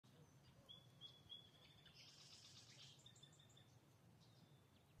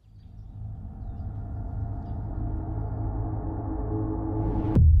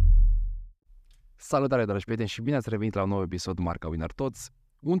Salutare, dragi prieteni, și bine ați revenit la un nou episod Marca Winner Toți,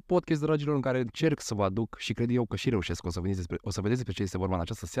 un podcast, dragilor, în care încerc să vă aduc, și cred eu că și reușesc, o să vedeți despre ce este vorba în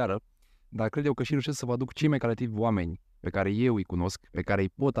această seară, dar cred eu că și reușesc să vă aduc cei mai creativi oameni pe care eu îi cunosc, pe care îi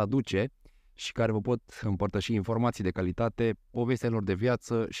pot aduce și care vă pot împărtăși informații de calitate, povestea lor de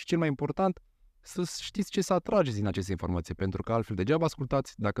viață și, cel mai important, să știți ce să atrageți din aceste informații, pentru că altfel degeaba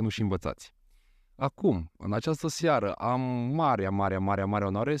ascultați dacă nu și învățați. Acum, în această seară, am mare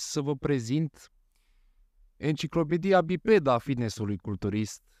onoare să vă prezint Enciclopedia Bipeda a fitnessului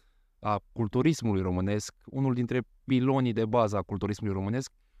culturist, a culturismului românesc, unul dintre pilonii de bază a culturismului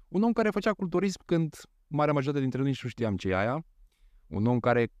românesc, un om care făcea culturism când marea majoritate dintre noi nici nu știam ce e aia, un om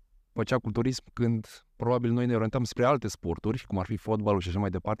care făcea culturism când probabil noi ne orientam spre alte sporturi, cum ar fi fotbalul și așa mai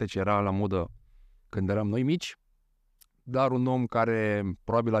departe, ce era la modă când eram noi mici, dar un om care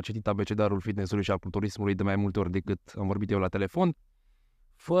probabil a citit abecedarul fitnessului și al culturismului de mai multe ori decât am vorbit eu la telefon.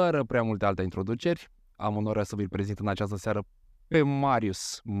 Fără prea multe alte introduceri, am onoarea să vi-l prezint în această seară pe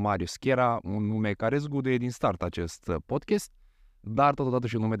Marius Chera, un nume care zguduie din start acest podcast, dar totodată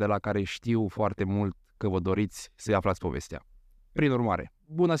și un nume de la care știu foarte mult că vă doriți să-i aflați povestea. Prin urmare,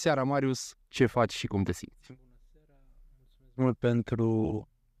 bună seara, Marius, ce faci și cum te simți? Bună seara, mulțumesc mult pentru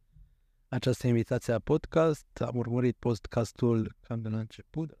această invitație la podcast. Am urmărit podcastul cam de la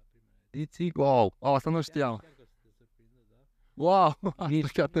început, de la primele ediții. Wow, asta nu știam. Wow,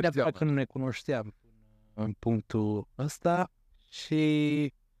 Nici chiar că nu ne cunoșteam în punctul ăsta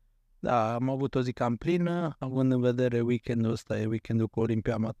și da, am avut o zi cam plină, având în vedere weekendul ăsta, e weekendul cu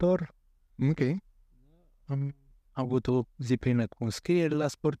Olimpia Amator. Ok. Am avut o zi plină cu înscrieri la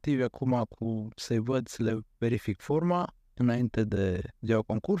sportivi, acum cu să-i văd, să le verific forma înainte de ziua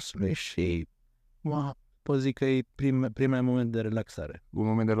concursului și pot zic că e primul moment de relaxare. Un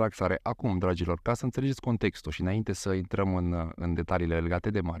moment de relaxare. Acum, dragilor, ca să înțelegeți contextul și înainte să intrăm în detaliile legate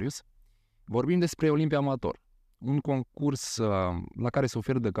de Marius, vorbim despre Olimpia Amator, un concurs la care se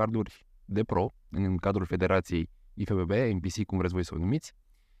oferă de carduri de pro în cadrul Federației IFBB, NPC, cum vreți voi să o numiți.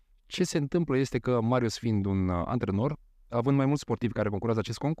 Ce se întâmplă este că Marius, fiind un antrenor, având mai mulți sportivi care concurează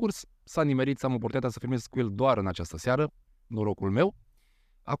acest concurs, s-a nimerit să am oportunitatea să filmez cu el doar în această seară, norocul meu.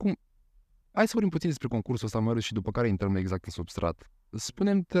 Acum, hai să vorbim puțin despre concursul ăsta, Marius, și după care intrăm exact în substrat.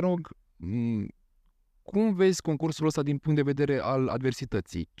 Spune-mi, te rog, cum vezi concursul ăsta din punct de vedere al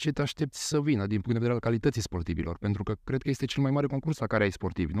adversității? Ce te aștepți să vină din punct de vedere al calității sportivilor? Pentru că cred că este cel mai mare concurs la care ai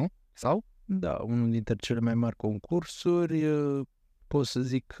sportivi, nu? Sau? Da, unul dintre cele mai mari concursuri, pot să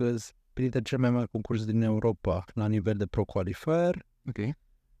zic că printre cele mai mari concursuri din Europa la nivel de pro qualifier. Ok.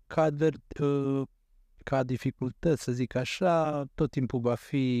 Ca dificultăți, să zic așa, tot timpul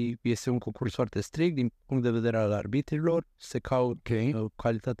este un concurs foarte strict din punct de vedere al arbitrilor, se caută o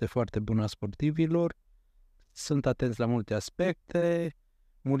calitate foarte bună a sportivilor, sunt atenți la multe aspecte,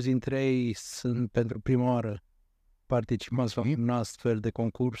 mulți dintre ei sunt pentru prima oară participanți la un astfel de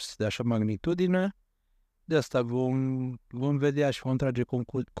concurs de așa magnitudine. De asta vom vedea și vom trage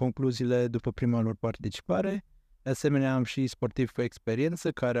concluziile după prima lor participare. De asemenea, am și sportivi cu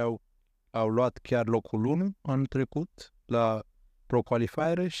experiență care au luat chiar locul 1 anul trecut la Pro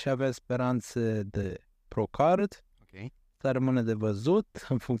Qualifier și avea speranțe de Pro Card. Okay. Dar rămâne de văzut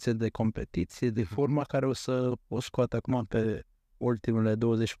în funcție de competiție, de forma care o scoată acum pe ultimele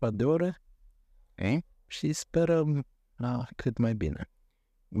 24 de ore. Okay. Și sperăm cât mai bine.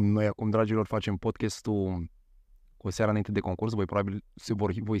 Noi acum, dragilor, facem podcastul cu o seară înainte de concurs.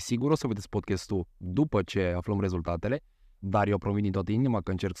 Voi sigur o să vedeți podcastul după ce aflăm rezultatele, dar eu promit din toată inima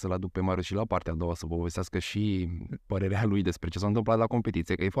că încerc să-l aduc pe Marius și la partea a doua, să vă povestească și părerea lui despre ce s-a întâmplat la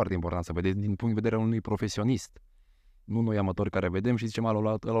competiție, că e foarte important să vedeți din punct de vedere al unui profesionist. Nu noi amatori care vedem și zicem,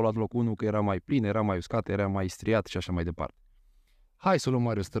 l-a luat locul 1 că era mai plin, era mai uscat, era mai striat și așa mai departe. Hai să luăm,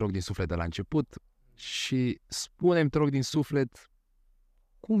 Marius, te rog, din suflet de la început și spune-mi, te rog, din suflet,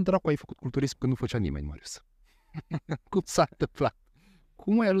 cum dracu ai făcut culturism când nu făcea nimeni, Marius? Cum s-a întâmplat?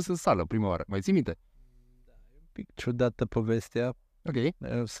 Cum ai ajuns în sală prima oară? Mai ții minte? Da, e un pic ciudată povestea. Ok.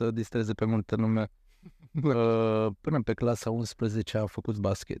 Să distreze pe multă lume. Până pe clasa 11 am făcut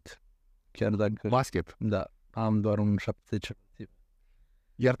basket. Chiar dacă... Basket? Da, am doar un 70.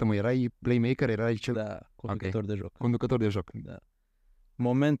 Iartă-mă, erai playmaker? Erai cel... Da, conducător de joc. Conducător de joc. Da.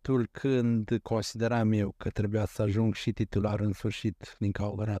 Momentul când consideram eu că trebuia să ajung și titular în sfârșit din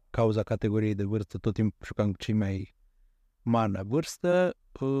cauza categoriei de vârstă, tot timpul jucam cu cei mai mari la vârstă,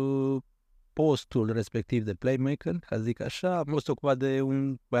 postul respectiv de playmaker, ca zic așa, a fost ocupat de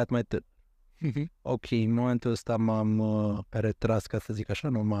un băiat mai tânăr. Ok, în momentul ăsta m-am retras, ca să zic așa,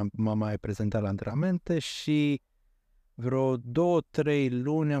 nu m-am mai prezentat la antrenamente și vreo 2-3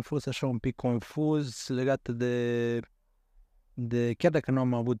 luni am fost așa un pic confuz legat de chiar dacă nu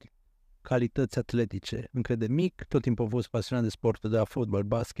am avut calități atletice. Încă de mic, tot timpul am fost pasionat de sportul de fotbal,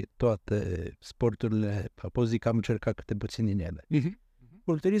 basket, toate sporturile, pot zic că am încercat câte puțin din ele.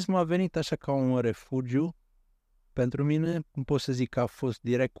 Culturismul a venit așa ca un refugiu pentru mine, cum pot să zic că a fost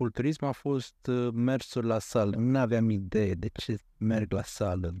direct culturism, a fost mersul la sală. Nu aveam idee de ce merg la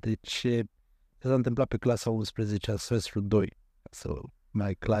sală, de ce s-a întâmplat pe clasa 11 a semestrul 2, să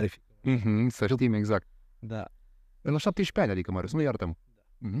mai clarific. Să știm exact. Da. La 17 ani, adică, Marius, nu iartă-mă.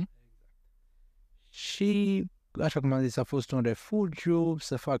 Și, așa cum am zis, a fost un refugiu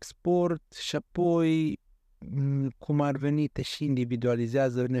să fac sport și apoi, cum ar veni, te și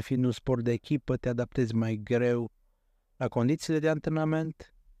individualizează, nefiind un sport de echipă, te adaptezi mai greu la condițiile de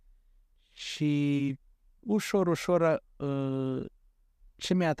antrenament și ușor,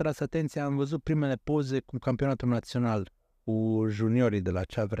 ce mi-a atras atenția, am văzut primele poze cu campionatul național, cu juniorii de la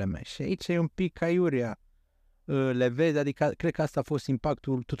acea vreme și aici e un pic aiurea. Le vezi, adică cred că asta a fost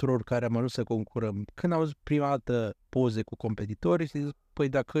impactul tuturor care am ajuns să concurăm. Când am văzut prima dată poze cu competitorii, și zic, păi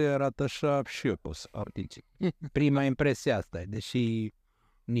dacă arată așa, și eu pot să particip. Prima impresie asta e, deși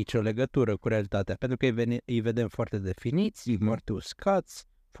nicio legătură cu realitatea, pentru că îi vedem foarte definiți, foarte uscați,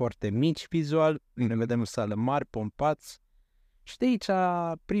 foarte mici vizual, ne vedem în sală mari, pompați. Și de aici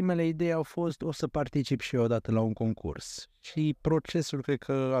primele idei au fost, o să particip și eu odată la un concurs. Și procesul cred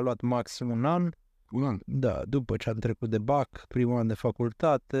că a luat maxim un an. Un an? Da, după ce am trecut de BAC, primul an de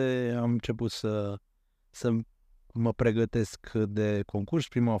facultate, am început să mă pregătesc de concurs.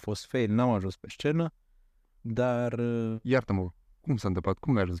 Primul a fost fail, n-am ajuns pe scenă, dar... Iartă-mă, cum s-a întâmplat?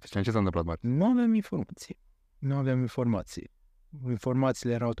 Cum ai ajuns pe scenă? Ce s-a întâmplat, Marius? Nu aveam informații.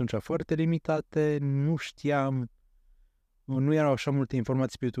 Informațiile erau atunci foarte limitate, nu știam, nu erau așa multe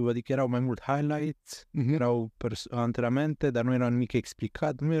informații pe YouTube, adică erau mai mult highlights, erau antrenamente, dar nu era nimic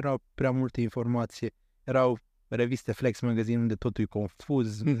explicat, nu erau prea multe informații, erau reviste Flex Magazine unde totul e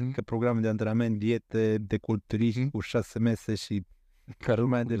confuz, că programe de antrenament, diete, de culturism cu 6 mese și care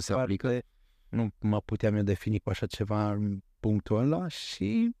mai departe, nu mă puteam eu defini cu așa ceva în punctul ăla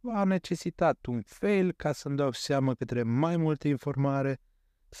și a necesitat un fail ca să-mi dau seama că trebuie mai multă informare,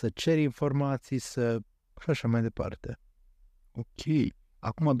 să cer informații, și așa mai departe. Ok.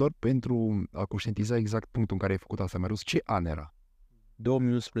 Acum doar pentru a conștientiza exact punctul în care ai făcut asta, Marius, ce an era?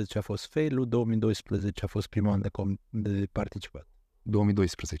 2011 a fost fail-ul, 2012 a fost primul an de participat.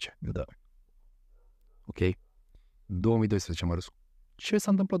 2012. Da. Ok. 2012, Marius. Ce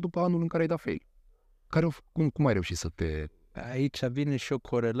s-a întâmplat după anul în care ai dat fail? Cum ai reușit să te... Aici vine și o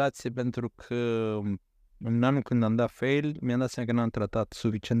corelație pentru că în anul când am dat fail, mi-am dat seama că n-am tratat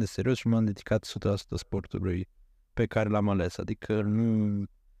suficient de serios și m-am dedicat 100% sportului pe care l-am ales. Adică nu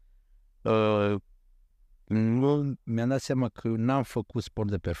mi-am dat seama că n-am făcut sport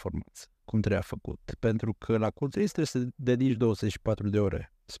de performanță cum trebuia făcut. Pentru că la culturist trebuie să dedici 24 de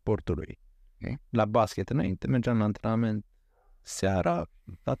ore sportului. Okay. La basket înainte, mergeam la antrenament seara,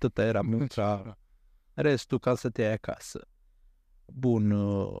 atâta era munca, restul ca să te iei acasă. Bun,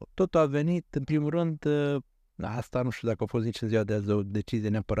 totul a venit, în primul rând, asta nu știu dacă a fost nici în ziua de azi o decizie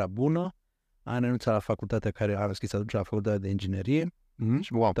neapărat bună, am renunțat la facultatea care am scris atunci, la facultatea de inginerie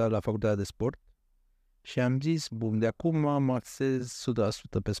și la facultatea de sport și am zis, bun, de acum mă axez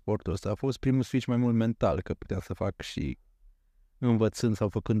 100% pe sportul ăsta. A fost primul switch mai mult mental, că puteam să fac și învățând sau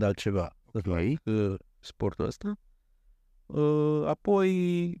făcând altceva sportul ăsta.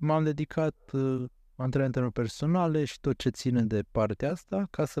 Apoi m-am dedicat antrenamentelor personale și tot ce ține de partea asta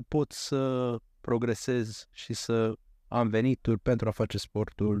ca să pot să progresez și să am venituri pentru a face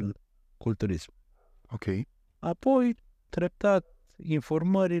sportul culturism. Ok. Apoi, treptat,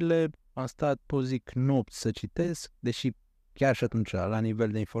 informările, am stat, pot zic, nopți să citesc, deși chiar și atunci, la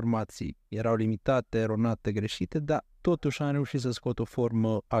nivel de informații, erau limitate, eronate, greșite, dar totuși am reușit să scot o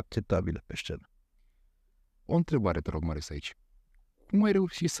formă acceptabilă pe scenă. O întrebare, te rog, Marius, aici. Cum ai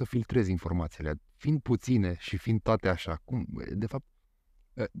reușit să filtrezi informațiile? Fiind puține și fiind toate așa,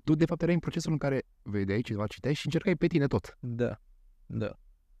 tu de fapt erai în procesul în care vedeai ceva, citeai și încercai pe tine tot. Da.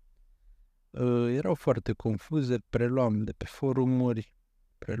 Erau foarte confuze, preluam de pe forumuri,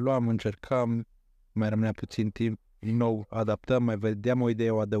 încercam, mai rămânea puțin timp, din nou adaptam, mai vedeam o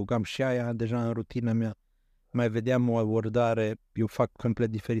idee, o adăugam și aia deja în rutina mea, mai vedeam o abordare, eu fac complet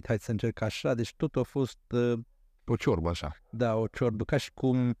diferit, hai să încerc așa, deci tot a fost... O ciorbă așa. Da, o ciorbă, ca și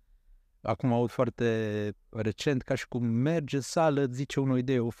cum, acum aud foarte recent, ca și cum mergi în sală, îți zice unul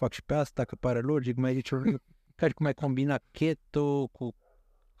idee, o fac și pe asta, că pare logic, mai zice unul, ca și cum ai combinat keto cu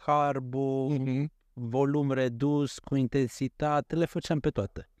carbo, volum redus, cu intensitate, le făceam pe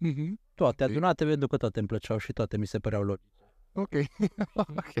toate. Toate adunate, pentru că toate îmi plăceau și toate mi se păreau logice. Ok.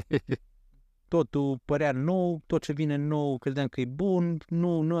 totul părea nou, tot ce vine nou credeam că e bun,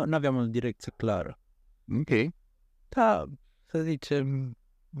 nu aveam o direcție clară. Ok. Da, să zicem,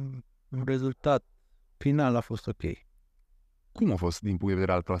 un rezultat final a fost ok. Cum a fost din punct de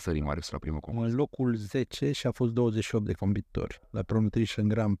vedere al clasării, Marius, la primul concurs? În locul 10 și a fost 28 de competitori. La Pro Nutrition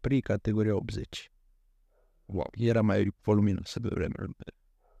Grand Prix, categoria 80. Wow. Era mai voluminos pe vremea.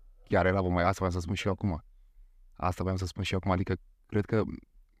 Chiar era mai asta voiam să spun și eu acum. Asta voiam să spun și eu acum, adică cred că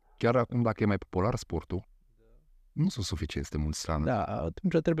chiar acum dacă e mai popular sportul, nu sunt suficient de mulți slană. Da,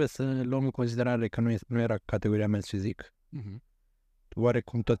 atunci trebuie să luăm în considerare că nu era categoria mens fizic.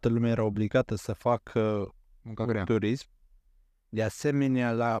 Oarecum toată lumea era obligată să facă turism. De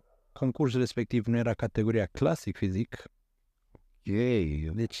asemenea, la concursul respectiv nu era categoria clasic fizic.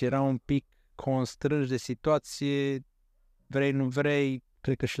 Deci era un pic constrâns de situație, vrei, nu vrei.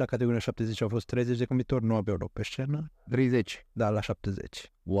 Cred că și la categoria 70 au fost 30 de competitori, nu aveau loc pe scenă. 30? Da, la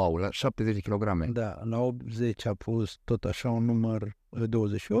 70. Wow, la 70 de kilograme. Da, la 80 a fost tot așa un număr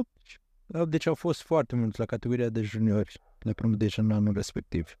 28. Deci au fost foarte mulți la categoria de juniori de promovare în anul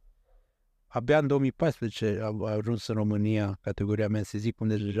respectiv. Abia în 2014 a ajuns în România categoria mens fizic,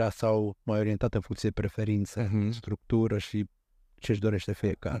 unde deja s-au mai orientat în funcție de preferință, structură și ce-și dorește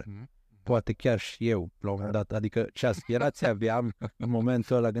fiecare. Poate chiar și eu, la un moment dat, adică ce aspirație aveam în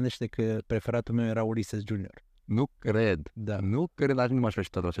momentul ăla, gândește că preferatul meu era Ulises Junior. Nu cred. Da. Nu cred, dar nu m-aș fi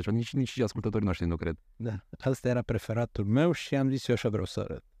așteptat la așa ceva. Nici ascultătorii noștri nu cred. Da, asta era preferatul meu și am zis eu așa vreau să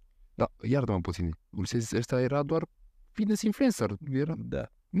arăt. Da, iartă-mă puțin. Ulises ăsta era doar fitness influencer. Era... Da.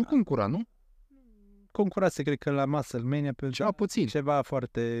 Nu concura, nu? Concurase, cred că la Musclemania pe puțin. Ceva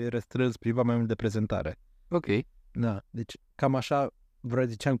foarte restrâns, privat mai mult de prezentare. Ok. Da, deci cam așa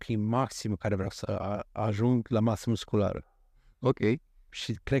ziceam că e maximul care vreau să ajung la masă musculară. Ok.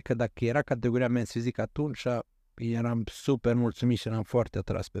 Și cred că dacă era categoria mens fizic atunci, eram super mulțumit și eram foarte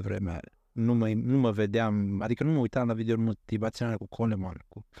atras pe vremea aia. Nu mă vedeam, adică nu mă uitam la video motivaționale cu Coleman,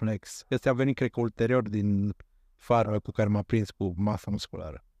 cu Flex. Astea au venit, cred că, ulterior din fara cu care m-a prins cu masa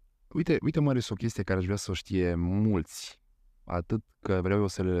musculară. Uite, Marius, o chestie care aș vrea să o știe mulți, atât că vreau eu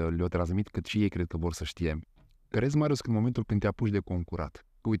să le-o transmit, cât și ei cred că vor să știe. Crezi, Marius, că în momentul când te apuci de concurat,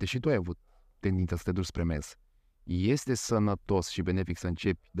 că uite, și tu ai avut tendința să te duci spre mens, este sănătos și benefic să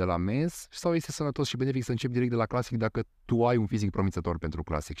începi de la mens sau este sănătos și benefic să începi direct de la clasic dacă tu ai un fizic promițător pentru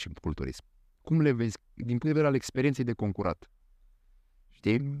clasic și culturism? Cum le vezi din punct de vedere al experienței de concurat?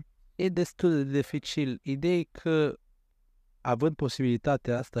 Știi? E destul de dificil. Ideea e că având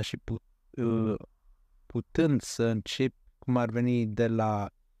posibilitatea asta și putând să încep cum ar veni de la,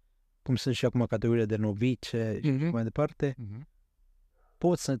 cum sunt și acum categoria de novice și mai departe,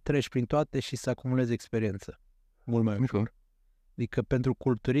 poți să treci prin toate și să acumulezi experiență. Mult mai ușor. Adică pentru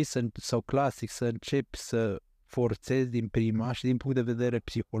culturist sau clasic să începi să forțezi din prima și din punct de vedere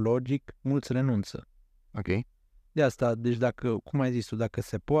psihologic, mulți renunță. Ok. De asta, deci dacă, cum ai zis tu, dacă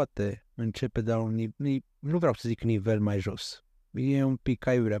se poate, începe de la un nivel, nu vreau să zic nivel mai jos. E un pic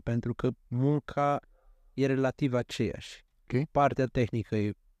aiurea, pentru că munca e relativ aceeași. Okay. Partea tehnică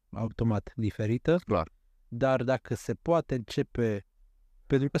e automat diferită, clar. Dar dacă se poate începe,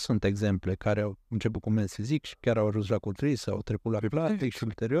 pentru că sunt exemple care au început cu mens fizic și chiar au ajuns la culturism sau au trecut la clasic și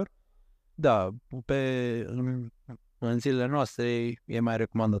ulterior, da, în zilele noastre e mai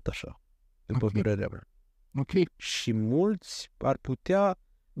recomandat așa, după părerea mea. Ok. Și mulți ar putea,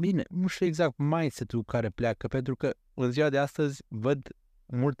 bine, nu știu exact mindset-ul care pleacă, pentru că în ziua de astăzi văd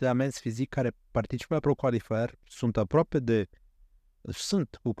multe amenzi fizic care participă la Pro Qualifier,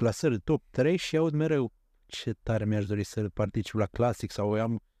 sunt cu clasări top 3 și aud mereu ce tare mi-aș dori să particip la clasic sau eu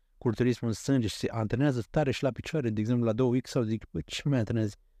am culturismul în sânge și se antrenează tare și la picioare, de exemplu la 2X sau zic, băi, ce mai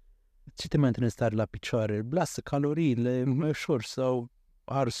antrenezi? Ce te mai antrenezi tare la picioare? Lasă caloriile mai ușor sau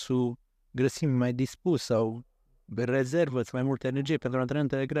arsul grăsimi mai dispus sau rezervă-ți mai multă energie pentru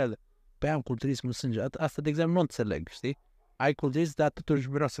antrenamentele grele. Păi am culturism în sânge. Asta, de exemplu, nu înțeleg, știi? Ai culturism, dar totuși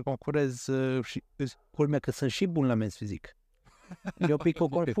vreau să concurez și culmea că sunt și bun la mens fizic. E un pic o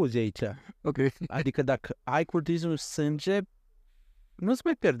confuzie aici. Okay. Adică dacă ai culturism în sânge, nu-ți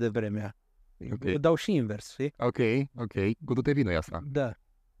mai pierde vremea. Okay. Dau și invers, știi? Ok. Cu tu te vină asta. Da.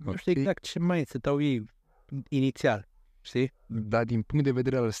 Nu știu exact ce mindset au ei inițial, știi? Dar din punct de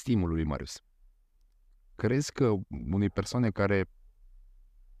vedere al stimulului, Marius, crezi că unei persoane care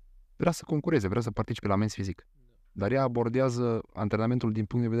vrea să concureze, vrea să participe la mens fizic, dar ea abordează antrenamentul din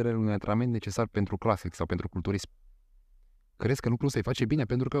punct de vedere al unui antrenament necesar pentru clasic sau pentru culturism, crezi că lucrul ăsta îi face bine?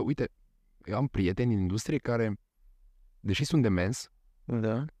 Pentru că, uite, eu am prieteni în industrie care, deși sunt de mens,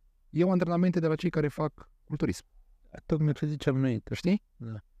 da, iau antrenamente de la cei care fac culturism. Tocmai ce ziceam noi, știi?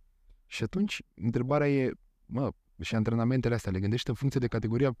 Da. Și atunci, întrebarea e, și antrenamentele astea le gândești în funcție de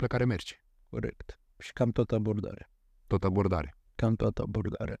categoria pe care mergi. Corect. Și cam tot abordare. Tot abordare. Cam toată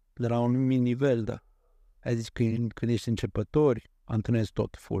abordarea. De la un anumit nivel, da. Ai zis că când ești începători, antrenezi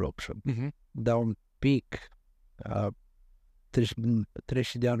tot full option. Dar un pic, treci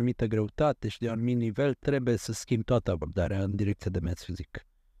și de anumită greutate și de anumit nivel, trebuie să schimbi toată abordarea în direcția de mers fizic.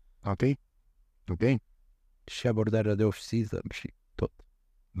 Ok. Și abordarea de off-season și tot.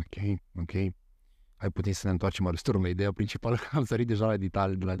 Ok. Hai puțin să ne întoarcem la ideea principală, că am sărit deja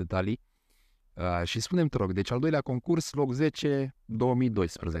la detalii. Și spune-mi, te rog, deci al doilea concurs, loc 10,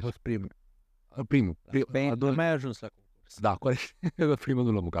 2012. A fost primul. Primul. Nu mai ai ajuns la concurs. Da, corect. Primul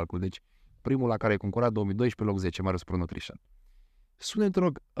nu luăm în calcul. Deci primul la care ai concurat, 2012, loc 10, Marius Pro Nutrition. Spune-mi, te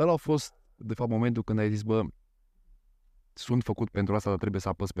rog, ăla a fost, de fapt, momentul când ai zis, bă, sunt făcut pentru asta, dar trebuie să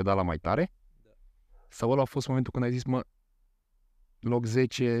apăs pedala mai tare? Da. Sau ăla a fost momentul când ai zis, mă, loc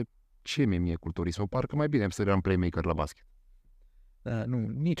 10, ce mi-e mie culturismul? Parcă mai bine să eram playmaker la basket. Da, nu,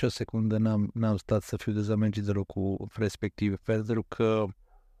 nicio secundă n-am stat să fiu dezamăgit de locul respectiv, pentru că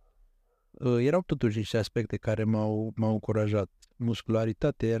erau totuși niște aspecte care m-au încurajat.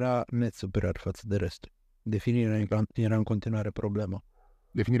 Muscularitatea era net superior față de restul. Definirea era în continuare problema.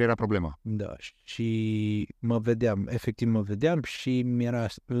 Definirea era problema. Da, și efectiv mă vedeam și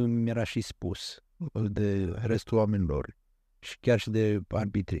mi-era și spus de restul oamenilor și chiar și de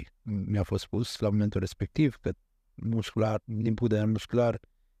arbitrii. Mi-a fost spus la momentul respectiv că muscular, din punct de vedere muscular,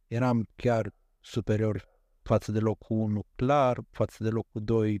 eram chiar superior față de locul 1 clar, față de locul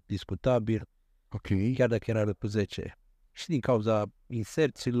 2 discutabil, chiar dacă era locul 10. Și din cauza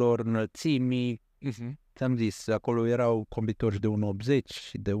inserțiilor, înălțimii, ți-am zis, acolo erau competitori de 1,80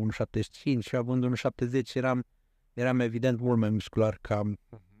 și de 1,75 și având 1,70 eram evident mult mai muscular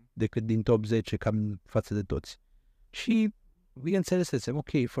decât din top 10 cam față de toți. Și înțelesesem, ok,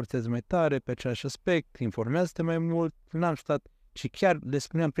 forțează mai tare pe același aspect, informează-te mai mult, n-am stat și chiar le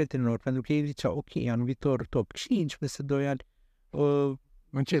spuneam prietenilor, pentru că ei ziceau, ok, anul viitor top 5 peste 2 ani,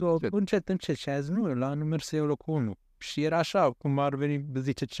 încet și azi nu, la anul mers să iau locul 1. Și era așa, cum ar veni,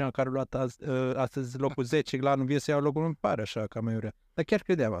 zice cineva care a luat astăzi locul 10, la anul viitor să iau locul 1, pare așa ca mai urea. Dar chiar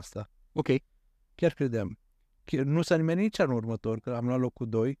credeam asta. Ok. Chiar credeam. Nu s-a nimerit nici anul următor, că am luat locul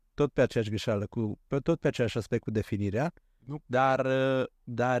 2, tot pe aceeași greșeală, tot pe același aspect cu definirea,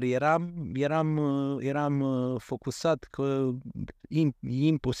 dar eram focusat că e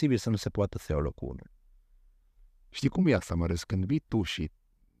imposibil să nu se poată să iau locul 1. Știi cum e asta, Marius? Când vii tu și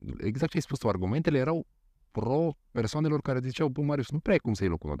exact ce ai spus tu, argumentele erau pro persoanelor care ziceau, bă, Marius, nu prea ai cum să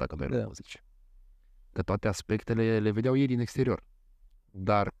iei locul 1 dacă dai locul 10. Că toate aspectele le vedeau ei din exterior.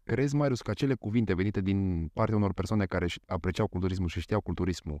 Dar crezi, Marius, că acele cuvinte venite din partea unor persoane care apreciau culturismul și știau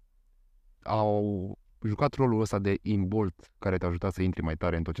culturismul au jucat rolul ăsta de imbolt care te-a ajutat să intri mai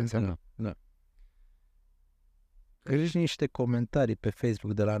tare în tot ce înseamnă? Da. Crezi niște comentarii pe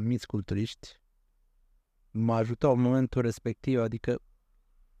Facebook de la anumiți culturiști mă ajutau în momentul respectiv, adică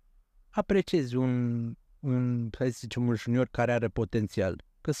apreciezi un hai să zicem, un junior care are potențial,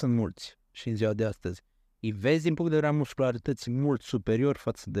 că sunt mulți și în ziua de astăzi. Îi vezi din punct de vedere a muscularității mult superior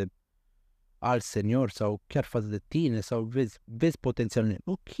față de alți seniori sau chiar față de tine sau vezi potențialul.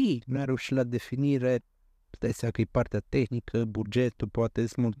 Ok, nu ai reușit la definire, stai seama că e partea tehnică, bugetul, poate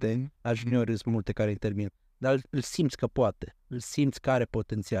sunt multe, la juniori sunt multe care intervin, dar îl simți că poate, îl simți că are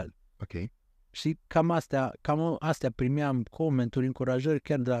potențial. Ok. Și cam astea primeam comenturi, încurajări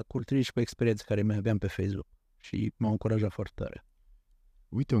chiar de la culturiști cu experiență care mai aveam pe Facebook și m-au încurajat foarte tare.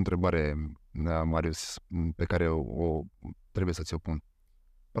 Uite o întrebare, Marius, pe care o trebuie să ți-o pun.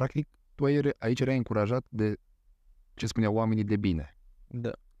 Practic, tu aici erai încurajat de ce spuneau oamenii de bine.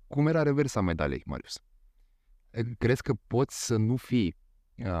 Da. Cum era reversa medalei, Marius? Crezi că poți să nu fii,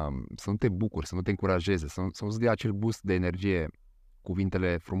 să nu te bucuri, să nu te încurajeze, să nu-ți dea acel boost de energie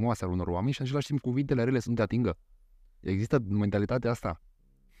cuvintele frumoase ale unor oameni și în același timp cuvintele rele să nu te atingă? Există mentalitatea asta?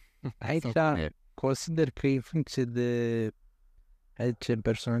 Aici consider că e în funcție de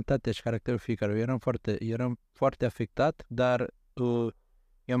personalitatea și caracterul fiecare. Eram foarte afectat, dar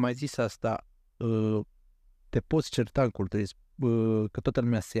eu am mai zis asta, te poți certa în culturism, că toată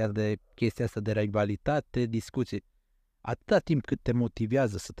lumea se ia de chestia asta de rivalitate, discuții. Atâta timp cât te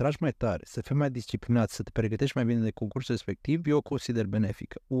motivează să tragi mai tare, să fii mai disciplinat, să te pregătești mai bine de concursul respectiv, eu o consider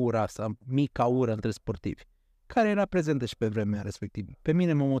benefică. Ura asta, mica ură între sportivi, care era prezentă și pe vremea respectivă. Pe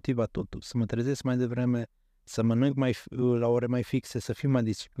mine m-a motivat totul, să mă trezesc mai devreme, să mănânc la ore mai fixe, să fiu mai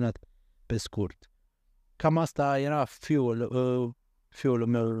disciplinat pe scurt. Cam asta era fiul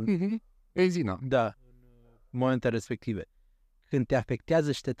meu. Benzina. Da, în momentele respective. Când te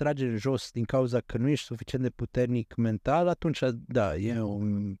afectează și te trage în jos din cauza că nu ești suficient de puternic mental, atunci, da,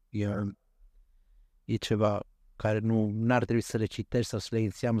 e ceva care n-ar trebui să le citești sau să le iei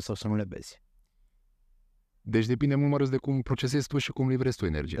în seamă sau să nu le vezi. Deci depinde mult, Marius, de cum procesezi tu și cum livrezi tu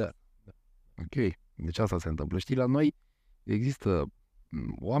energia. Da. Ok, deci asta se întâmplă. Știi, la noi există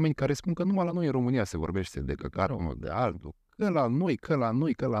oameni care spun că numai la noi în România se vorbește de căcar unul de altul. Că la noi, că la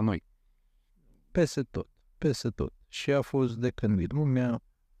noi, că la noi. Peste tot. Și a fost de când vin lumea.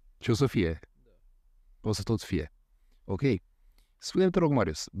 Și o să fie. O să tot fie. Ok. Spune-mi, te rog,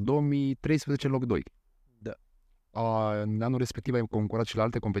 Marius, 2013 loc 2. Da. În anul respectiv ai concurat și la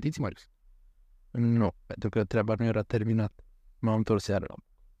alte competiții, Marius? Nu, pentru că treaba nu era terminată. M-am întors iară la...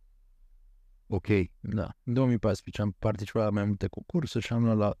 Ok. Da. În 2014 am participat la mai multe concursuri și am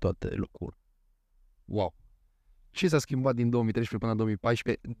luat la toate locuri. Wow. Ce s-a schimbat din 2013 până în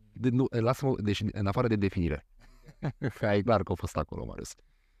 2014? Lasă-mă, deci în afară de definire. Că e clar că a fost acolo, Marius.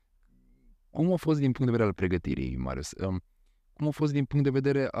 Cum a fost din punct de vedere al pregătirii, Marius? Cum a fost din punct de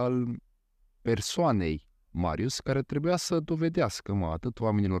vedere al persoanei, Marius, care trebuia să dovedească, atât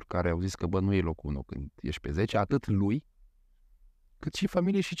oamenilor care au zis că, nu e locul 1 când ești pe 10, atât lui, cât și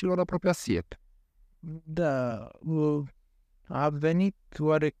familiei și celor apropiați ție. Da, a venit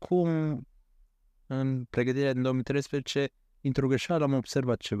oarecum în pregătirea din 2013, într-o greșeală am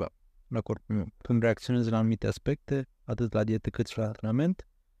observat ceva la corpul meu. Când reacționez la anumite aspecte, atât la dietă cât și la antrenament,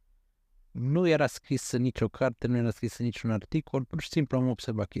 nu era scris în nicio carte, nu era scris în niciun articol, pur și simplu am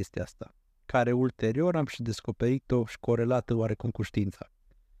observat chestia asta, care ulterior am și descoperit-o și corelată oarecum cu știința.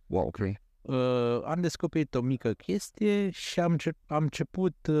 Wow, ok. Am descoperit o mică chestie și am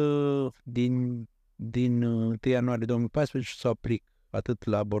început din 1 ianuarie 2014 să o aplic atât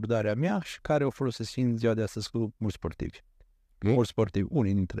la abordarea mea și care o folosesc în ziua de astăzi cu mulți sportivi. Mulți sportivi,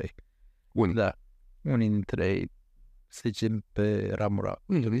 unii dintre ei. Unii? Da, unii dintre ei, să zicem, pe ramura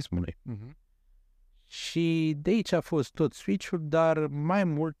turismului. Și de aici a fost tot switch-ul, dar mai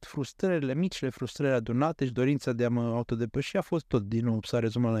mult frustrările, micile frustrări adunate și dorința de a mă autodepăși a fost tot din nou, s-a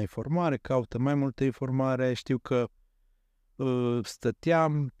rezumat la informare, caută mai multă informare, știu că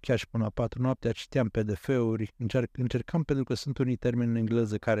stăteam chiar și până la 4 noaptea, citeam PDF-uri, încercam pentru că sunt unii termeni în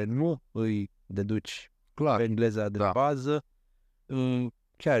engleză care nu îi deduci pe engleza de bază,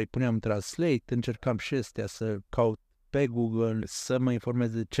 chiar îi puneam translate, încercam și astea să caut pe Google, să mă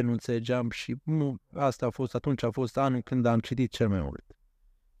informez de ce nu înțelegeam și atunci a fost anul când am citit cel mai mult.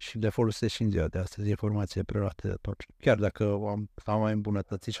 Și le folosesc și în ziua de astăzi, informațiile preluate de atunci. Chiar dacă am mai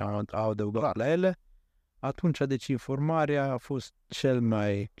îmbunătățit și am adăugat la ele, atunci, deci, informarea a fost cel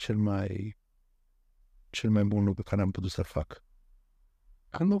mai bun lucru care am putut să fac.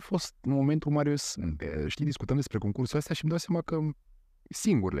 Când a fost momentul, Marius, știi, discutăm despre concursul astea și îmi dau seama că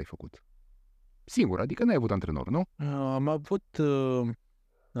singur le-ai făcut. Singur, adică n-ai avut antrenor, nu? Am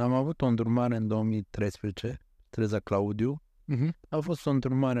avut o îndrumare în 2013, Tereza Claudiu. A fost o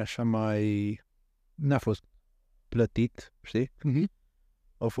îndrumare așa n-a fost plătit, știi?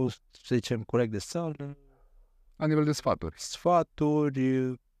 A fost, să zicem, coleg de sală. La nivel de sfaturi.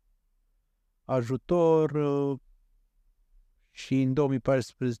 Sfaturi, ajutor și în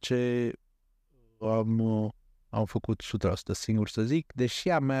 2014 am făcut 100% singur, să zic, deși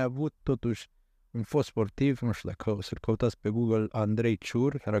am mai avut totuși un fost sportiv, nu știu dacă o să-l căutați pe Google, Andrei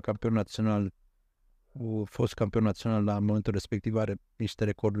Ciur, care era campion național, fost campion național la momentul respectiv, are niște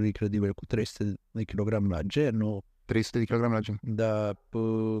recorduri incredibile cu 300 de kg la gen, 300 de kg la gen. Da,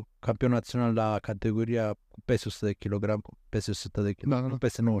 campion național la categoria cu peste 100 de kg, peste 100 de kg, da.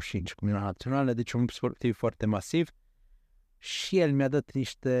 peste 95 cu mine naționale, deci un sportiv foarte masiv. Și el mi-a dat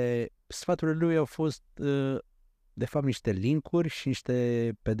niște, sfaturile lui au fost de fapt niște linkuri și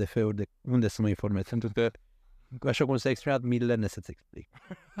niște PDF-uri de unde să mă informez, pentru că, așa cum s-a exprimat, milene să-ți explic.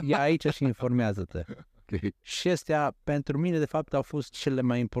 Ia aici și informează-te. Okay. Și astea, pentru mine, de fapt, au fost cele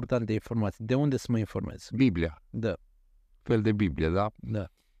mai importante informații. De unde să mă informez? Biblia. Da. Fel de Biblie, da? Da.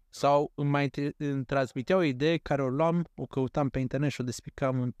 Sau îmi transmiteau o idee care o luam, o căutam pe internet și o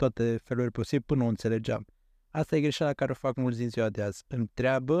despicam în toate felurile posibile până o înțelegeam. Asta e greșeala care o fac mulți din ziua de azi.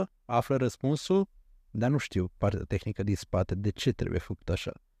 Întreabă, află răspunsul, dar nu știu partea tehnică din spate, de ce trebuie făcut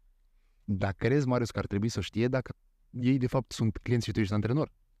așa. Dar crezi, Marius, că ar trebui să știe dacă ei de fapt sunt clienți și tu ești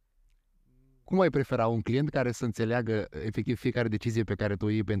antrenor? Cum ai prefera un client care să înțeleagă efectiv fiecare decizie pe care tu o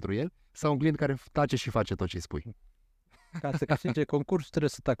iei pentru el sau un client care tace și face tot ce îi spui? Ca să câștige concursul trebuie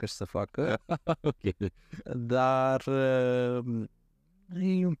să tacă și să facă. Okay. Dar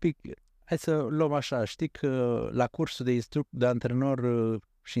e un pic... Hai să luăm așa, știi că la cursul de antrenor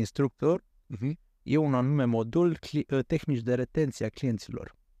și instructor e un anume modul tehnici de retenție a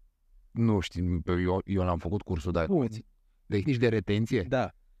clienților. Nu știu, eu n-am făcut cursul, dar tehnici de retenție?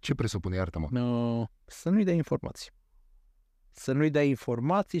 Da. Ce presupune, iartă-mă? Să nu-i dai informații. Să nu-i dai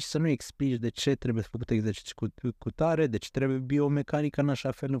informații și să nu-i explici de ce trebuie făcut exercițiul cu tare, de ce trebuie biomecanică în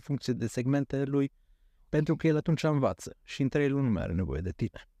așa fel în funcție de segmentele lui, pentru că el atunci învață și în 3 luni nu mai are nevoie de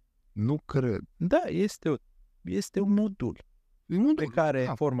tine. Nu cred. Da, este un modul pe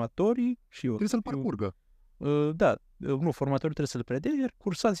care formatorii și eu... Trebuie să-l parcurgă. Formatorii trebuie să-l predea, iar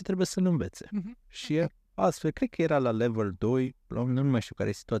cursanții trebuie să-l învețe. Și astfel, cred că era la level 2, nu mai știu care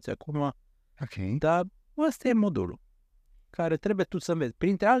e situația acum, dar ăsta e modulul care trebuie tu să înveți.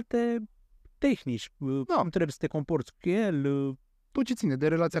 Printre alte tehnici, cum trebuie să te comporți cu el. Tot ce ține de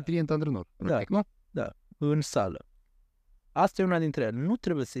relația client-antrenor. Da, în sală. Asta e una dintre ele. Nu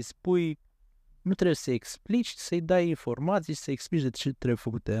trebuie să-i spui, nu trebuie să-i explici, să-i dai informații și să-i explici de ce trebuie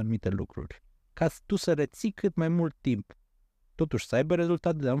făcute anumite lucruri. Ca tu să reții cât mai mult timp. Totuși să aibă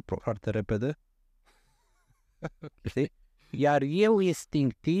rezultate, dar nu foarte repede. Știi? Iar eu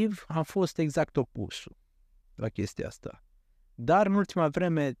instinctiv am fost exact opusul la chestia asta. Dar în ultima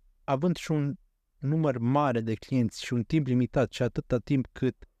vreme, având și un număr mare de clienți și un timp limitat și atâta timp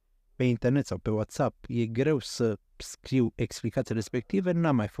cât pe internet sau pe WhatsApp e greu să scriu explicații respective,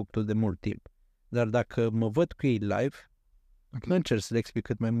 n-am mai făcut-o de mult timp. Dar dacă mă văd cu ei live, încerc să le explic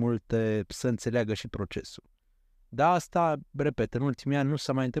cât mai multe, să înțeleagă și procesul. Dar asta, repet, în ultimii ani nu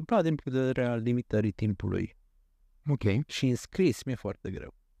s-a mai întâmplat din punct de vedere al limitării timpului. Și în scris mi-e foarte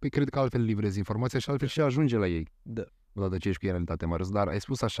greu. Păi cred că altfel livrezi informația și altfel și ajunge la ei. Da. Odată ce ești cu ea în realitate, Marius. Dar ai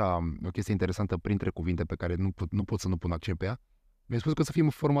spus așa o chestie interesantă printre cuvinte pe care nu pot să nu pun accent pe ea. Mi-ai spus că o să fii un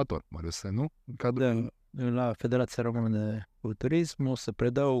formator, Marius, nu? Da, la Federația Română de Culturism o să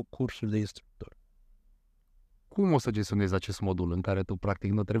predau cursul de instructor. Cum o să gestionezi acest modul în care tu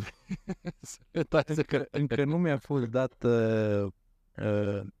practic nu trebuie să... Încă nu mi-a fost dată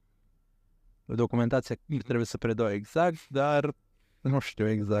documentația că trebuie să predau exact, dar nu știu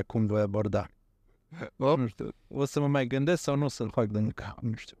exact cum voi aborda. Nu știu, o să mă mai gândesc sau nu o să-l fac de încă,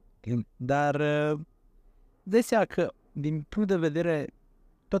 nu știu. Dar de seama că din punct de vedere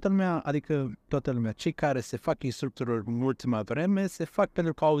toată lumea, cei care se fac instructori în ultima vreme, se fac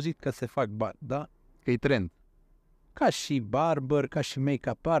pentru că au auzit că se fac bani, da? Că e trend. Ca și barber, ca și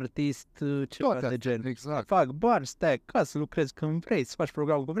make-up artist, ceva de gen. Exact. Fac bani, stai acasă, lucrezi când vrei, să faci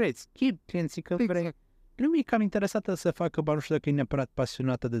programul când vrei, schimbi clienții când vrei. Lumea e cam interesată să facă bani, nu știu dacă e neapărat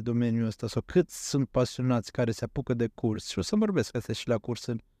pasionată de domeniul ăsta sau câți sunt pasionați care se apucă de curs. Și o să vorbesc asta și la curs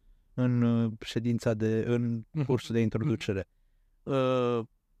în ședința în cursul de introducere.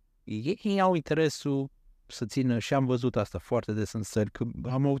 Ei au interesul să țină, și am văzut asta foarte des în săli, că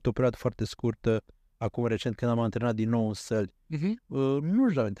am avut o perioadă foarte scurtă, acum recent când am antrenat din nou în săli,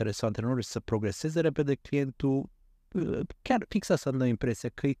 nu-și dau interesul antrenorii să progreseze repede clientul, chiar fix asta îmi dă impresia,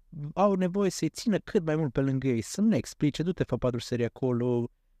 că au nevoie să-i țină cât mai mult pe lângă ei, să nu explice, du-te, fă 4 serii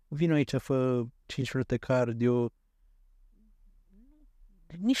acolo, vino aici, fă 5 minute cardio,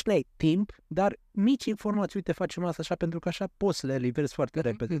 nici nu ai timp, dar mici informații, uite, facem asta așa, pentru că așa poți să le livrezi foarte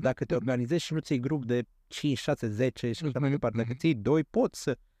repede. Dacă te organizezi și nu ți-ai grup de 5, 6, 10 și așa mai departe, dacă ți-ai 2, poți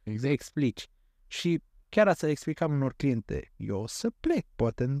să explici. Și chiar asta explicam unor cliente, eu o să plec,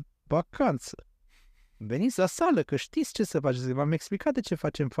 poate în vacanță. Veniți la sală, că știți ce să faceți. V-am explicat de ce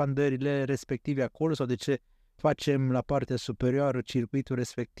facem fandările respective acolo sau de ce facem la partea superioară circuitul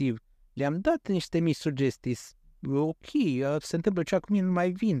respectiv. Le-am dat niște mici sugestii. Ok, se întâmplă cea cu mine, nu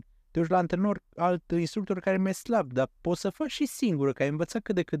mai vin. Te duci la antrenor, alt instructor care mi-e slab, dar poți să faci și singură, că ai învățat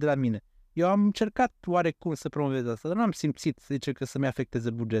cât de cât de la mine. Eu am încercat oarecum să promovez asta, dar n-am simțit, să zice, că să-mi afecteze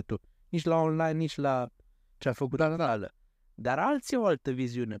bugetul. Nici la online, nici la ce a făcut la sală. Dar alții au o altă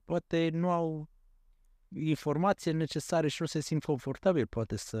viziune. Poate nu au informații necesare și nu se simt confortabil,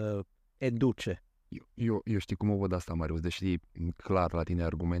 poate să educe. Eu știi cum o văd asta, Marius, deși clar la tine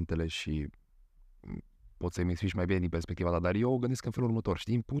argumentele și poți să-mi explici mai bine din perspectiva ta, dar eu o gândesc în felul următor.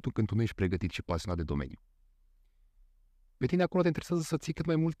 Știi, în punctul când tu nu ești pregătit și pasionat de domeniu. Pe tine acolo te interesează să ții cât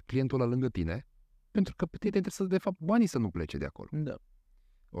mai mult clientul ăla lângă tine, pentru că pe tine te interesează, de fapt, banii să nu plece de acolo. Da.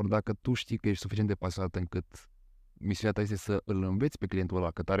 Ori dacă tu știi că ești suficient de pasionat încât misiunea ta este să îl înveți pe clientul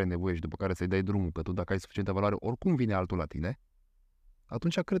ăla cât are nevoie și după care să-i dai drumul, că tu dacă ai suficientă valoare, oricum vine altul la tine,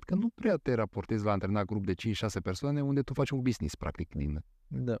 atunci cred că nu prea te raportezi la antrenat grup de 5-6 persoane unde tu faci un business, practic, din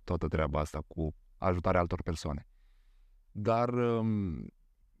toată treaba asta cu ajutarea altor persoane. Dar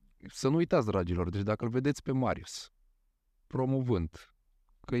să nu uitați, dragilor, deci dacă îl vedeți pe Marius promovând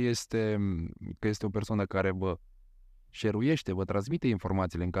că este o persoană care vă share-uiește, vă transmite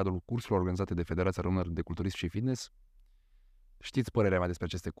informațiile în cadrul cursurilor organizate de Federația Română de Culturism și Fitness, știți părerea mea despre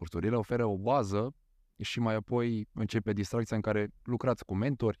aceste cursuri. Ele oferă o bază și mai apoi începe distracția în care lucrați cu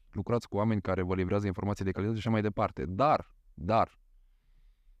mentori, lucrați cu oameni care vă livrează informații de calitate și așa mai departe. Dar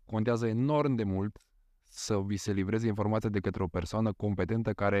contează enorm de mult să vi se livreze informația de către o persoană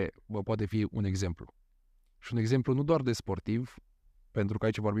competentă care vă poate fi un exemplu. Și un exemplu nu doar de sportiv, pentru că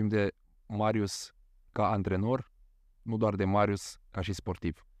aici vorbim de Marius ca antrenor, nu doar de Marius ca și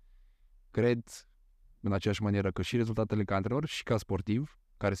sportiv. Cred în aceeași manieră că și rezultatele ca antrenor și ca sportiv,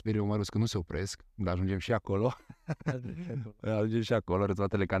 care sper eu, Marius, că nu se opresc, dar ajungem și acolo. Ajungem și acolo,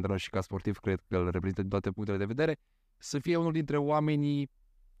 rezultatele ca antrenor și ca sportiv, cred că îl reprezintă din toate punctele de vedere, să fie unul dintre oamenii,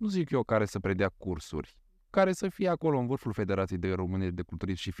 nu zic eu, care să predea cursuri, care să fie acolo în vârful Federației de Românie de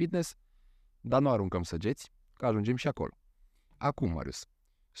Culturism și Fitness, dar nu aruncăm săgeți, că ajungem și acolo. Acum, Marius,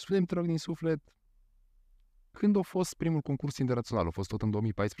 spune-mi, te rog din suflet, când a fost primul concurs internațional? A fost tot în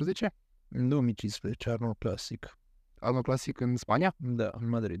 2014? În 2015, anul clasic. Anul clasic în Spania? Da, în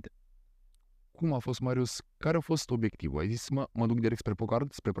Madrid. Cum a fost, Marius? Care a fost obiectivul? Ai zis, mă duc direct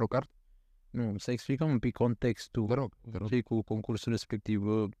spre Procard? Nu, să explicăm un pic contextul. Vă rog. Ce cu concursul respectiv.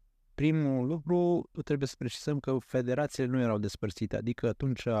 Primul lucru, trebuie să precizăm că federațiile nu erau despărțite, adică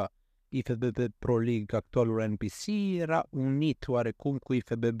atunci IFBB Pro League, actualul NPC, era unit oarecum cu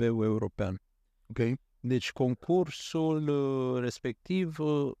IFBB-ul european. Ok. Deci concursul respectiv,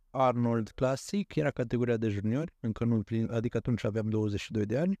 Arnold Classic, era categoria de juniori, încă nu, adică atunci aveam 22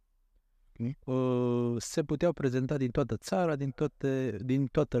 de ani. Se puteau prezenta din toată țara, din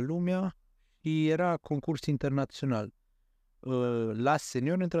toată lumea și era concurs internațional. La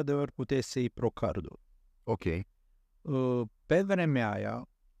senior, într-adevăr, puteai să iei procardul. Ok. Pe vremea aia,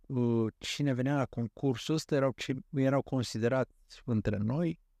 cine venea la concursul ăsta erau considerați între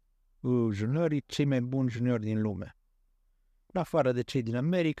noi, juniorii, cei mai buni juniori din lume. În afară de cei din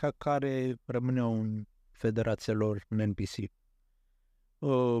America, care rămâneau în federația lor, în NPC.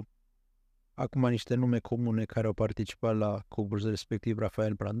 Acum niște nume comune care au participat la concursul respectiv: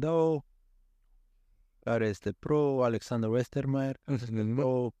 Rafael Brandao, care este pro, Alexander Westermeier,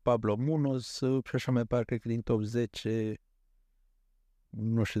 pro, Pablo Munoz și așa mai departe, cred că din top 10,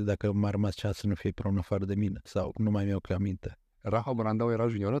 nu știu dacă m-a rămas cea să nu fie pro în afară de mine, sau nu mai mi-au că aminte. Rafa Brandao era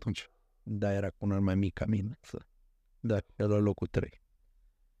junior atunci? Da, era cu un an mai mic ca mine. Da, el la locul 3.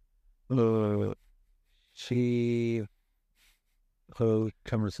 Și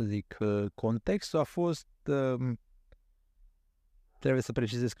ce am vrut să zic, contextul a fost, trebuie să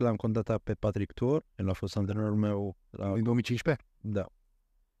precizez că l-am contactat pe Patrick Tuor, el a fost antrenorul meu din 2015? Da,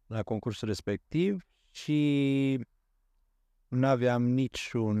 la concursul respectiv, și n-aveam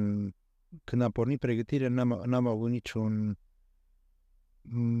niciun, când am pornit pregătire, n-am avut niciun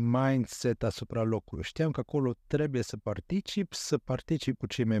mindset asupra locului. Știam că acolo trebuie să particip cu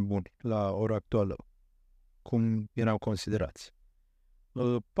cei mai buni la ora actuală, cum erau considerați.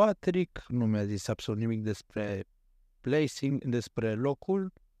 Patrick nu mi-a zis absolut nimic despre placing, despre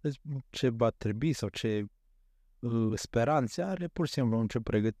locul, ce va trebui sau ce speranțe are. Pur și simplu am început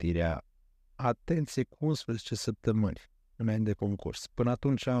pregătirea, atenție, cu 11 săptămâni înainte de concurs. Până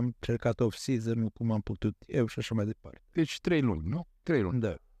atunci am încercat off-season cum am putut eu și așa mai departe. Deci 3 luni, nu? 3 luni.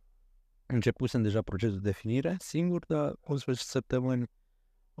 Da. Începusem deja procesul de definire singur, dar 11 săptămâni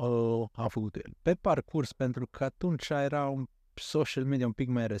am făcut el. Pe parcurs, pentru că atunci era un social media un pic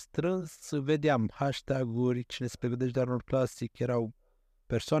mai restrâns, vedeam hashtag-uri, cine se pregătește de Arnold Classic, erau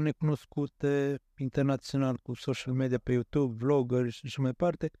persoane cunoscute internațional cu social media pe YouTube, vloggeri și așa mai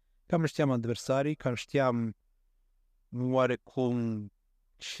departe. Cam știam adversarii, cam știam oarecum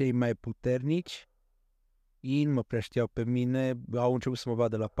cei mai puternici. Ei nu mă prea știau pe mine, au început să mă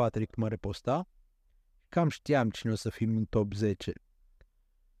vadă la Patrick, mă reposta. Cam știam cine o să fim în top 10.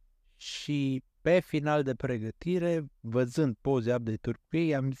 Și pe final de pregătire, văzând poze, update-uri cu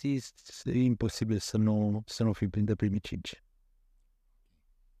ei, am zis, e imposibil să nu fim printre primii 5.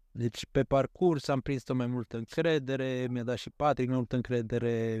 Deci pe parcurs am prins mai multă încredere, mi-a dat și Patrick mai multă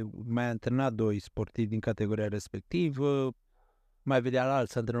încredere, mai antrenat 2 sportivi din categoria respectivă, mai vedea la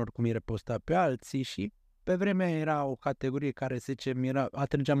alți antrenori cum îi reposta pe alții și pe vremea era o categorie care, să zicem,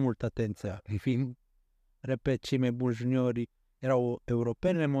 atrăgea mult atenția. Fiind, repet, cei mai buni juniori erau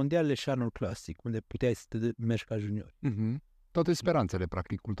europene, mondiale și anul clasic, unde puteai să te mergi ca junior. Toate speranțele,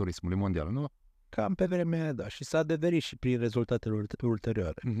 practic, culturismului mondial, nu? Cam pe vremea aia, da. Și s-a adeverit și prin rezultatele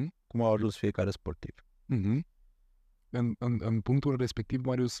ulterioare, cum au ajuns fiecare sportiv. În punctul respectiv,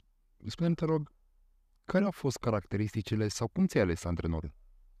 Marius, spune-mi, te rog, care au fost caracteristicile sau cum ți-ai ales antrenorul?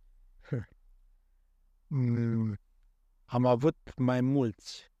 Am avut mai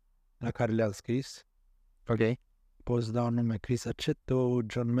mulți la care le-am scris. Ok. Pot să dau nume: Chris Aceto,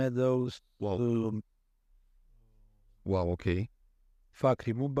 John Meadows, Wow, ok.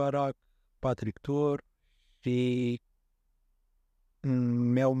 Fakri Mubarak, Patrick Tuor și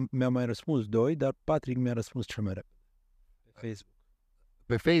mi-au mai răspuns 2, dar Patrick mi-a răspuns cel mai repede. Pe Facebook.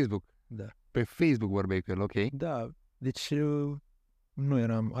 Pe Facebook? Da. Pe Facebook vorbeai cu el, ok. Da, deci nu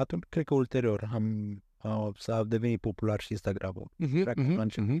eram, atunci cred că ulterior s-a devenit popular și Instagram-ul. Cred că la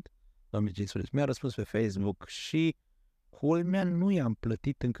început, 2015, mi-a răspuns pe Facebook și culmea nu i-am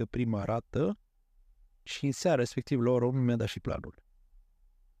plătit încă prima rată și în seara respectiv la ora 1 mi-a dat și planul.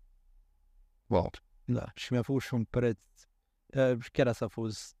 Wow. Da, și mi-a făcut și un preț. Chiar asta a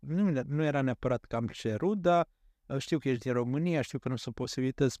fost, nu era neapărat că am cerut, dar știu că ești din România, știu că nu sunt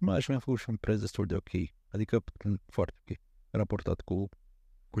posibilități mari și mi-a făcut și un preț destul de ok. Adică foarte ok, raportat cu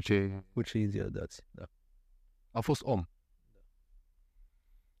ce inițial dați. Da. a fost om.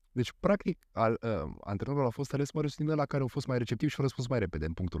 Deci, practic, antrenorul a fost ales Marius din ăla care au fost mai receptiv și au răspuns mai repede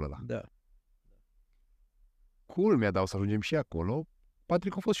în punctul ăla. Da. Culmea, dar o să ajungem și acolo.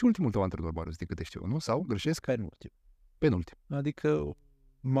 Patrick a fost și ultimul tău antrenor, Marius, de câte știu, nu? Sau greșesc? Penultim. Penultim. Adică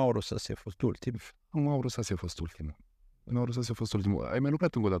Mauro Sase a fost ultim. Mauro Sase a fost ultimul. Mauro Sase a fost ultimul. Ai mai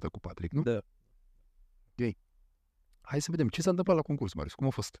lucrat încă o dată cu Patrick, nu? Da. Ok. Hai să vedem ce s-a întâmplat la concurs, Marius. Cum a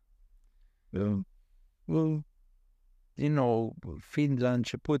fost? Din nou, fiind la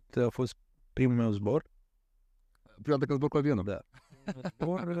început, a fost primul meu zbor. Prima dată când zbor cu avionul. Da.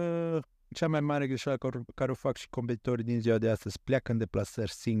 Zbor, cea mai mare greșeală care o fac și competitorii din ziua de astăzi, pleacă în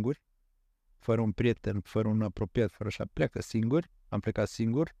deplasări singuri, fără un prieten, fără un apropiat, fără așa, pleacă singuri. Am plecat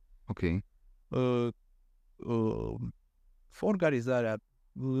singur. Ok. Organizarea,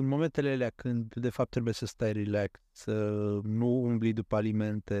 în momentele alea când de fapt trebuie să stai relax, să nu umbli după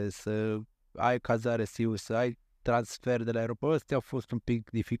alimente, să ai cazare sigur, să ai transfer de la aeroport, astea au fost un pic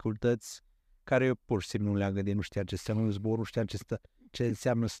dificultăți care eu pur și simplu nu le-am gândit, nu știam ce înseamnă un zbor, nu știam ce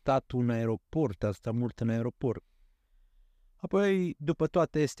înseamnă statul în aeroport, am stat mult în aeroport. Apoi, după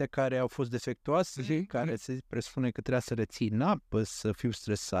toate astea care au fost defectuoase, care se presupune că trebuia să rețin apă, să fiu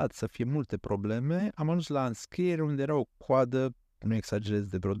stresat, să fie multe probleme, am ajuns la înscriere unde era o coadă, nu exagerez,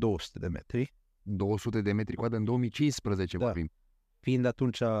 de vreo 200 de metri. 200 de metri coadă în 2015 vorbim. Fiind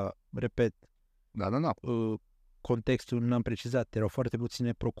atunci, repet, contextul n-am precizat, erau foarte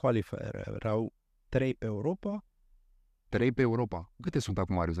puține pro-qualifier, erau 3 pe Europa. 3 pe Europa? Câte sunt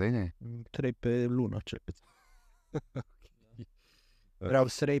acum, Marius, ai? 3 pe lună, cel puțin. Erau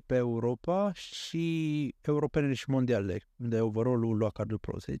 3 pe Europa și europene și mondiale, de overall-ul lua cardul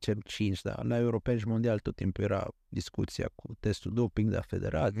pro, să zicem 5, dar la europeni și mondial tot timpul era discuția cu testul doping de la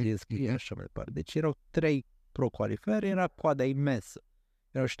federație, scrie așa mai departe. Deci erau 3 pro-qualifieri, era coada imensă.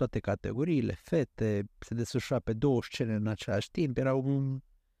 Erau și toate categoriile, fete, se desfășura pe 2 scene în același timp, era un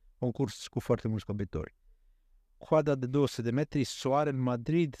concurs cu foarte mulți competitori. Coada de 200 de metri, soare în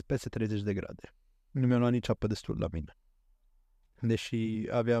Madrid, peste 30 de grade. Nu mi-a luat nici apă destul la mine. Deși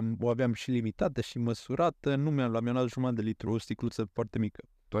o aveam și limitată și măsurată, nu mi-am luat jumătate de litru, o sticluță foarte mică.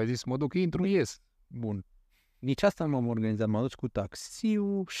 Tu ai zis, mă duc, intru, ies. Bun. Nici asta nu m-am organizat, m-am dus cu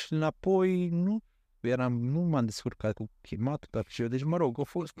taxiul și înapoi nu m-am descurcat cu climatul, taxiul. Deci, mă rog, a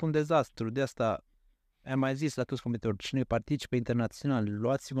fost un dezastru. De asta am mai zis la toți competitorii, cine participe internațional,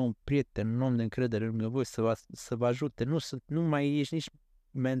 luați-vă un prieten, un om de încredere lângă voi să vă ajute. Nu mai ești nici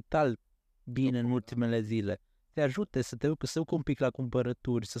mental bine în ultimele zile. Te ajute să te ducă un pic la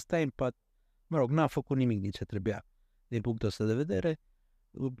cumpărături, să stai în pat. Mă rog, n-am făcut nimic din ce trebuia din punctul ăsta de vedere.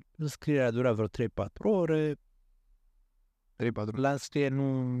 Înscrierea dura vreo 3-4 ore. 3-4 ore. La înscriere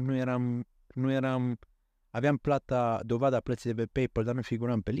nu eram, aveam dovada plății de pe PayPal, dar nu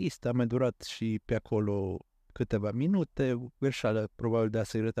figuram pe listă. A mai durat și pe acolo câteva minute. Greșeală probabil de la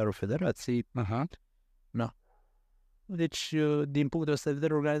secretarul federației. Aha. Na. Deci, din punctul ăsta de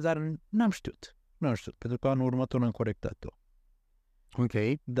vedere, organizarea n-am știut, pentru că anul următor am corectat-o. Ok.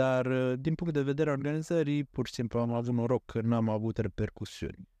 Dar, din punct de vedere a organizării, pur și simplu am avut noroc că n-am avut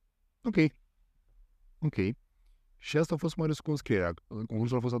repercusiuni. Ok. Și asta a fost mai ales cu înscrierea.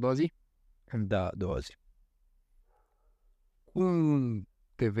 Concursul a fost a doua zi? Da, a doua zi. Cum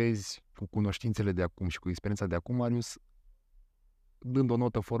te vezi cu cunoștințele de acum și cu experiența de acum, Marius, dând o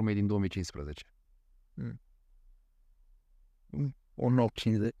notă formei din 2015? O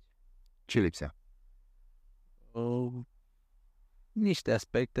 9,50. Ce lipsea? Niște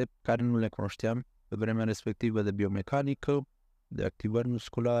aspecte care nu le cunoșteam pe vremea respectivă de biomecanică, de activări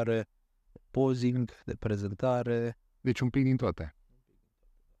musculare, posing, de prezentare. Deci un pic din toate.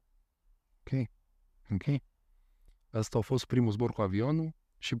 Ok. Asta a fost primul zbor cu avionul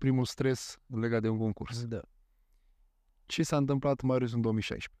și primul stres legat de un concurs. Da. Ce s-a întâmplat, Marius, în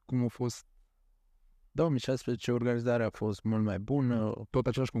 2016? Cum a fost? 2016 organizarea a fost mult mai bună. Tot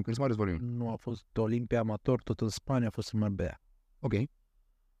același concurs, Marius, vorbim? Nu a fost Olimpia Amator, tot în Spania, a fost în Marbella. Ok.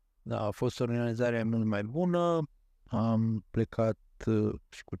 Da, a fost o organizare mult mai bună. Am plecat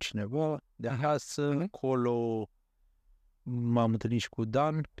și cu cineva de acasă. Acolo m-am întâlnit și cu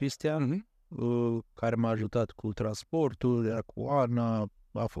Dan, Cristian. care m-a ajutat cu transportul, era cu Ana,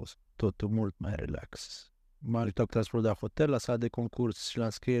 a fost totul mult mai relax. M-a ajutat cu transportul de la hotel, la sala de concurs și la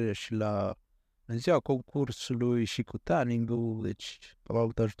înscriere și în ziua concursului și cu tanning-ul, deci am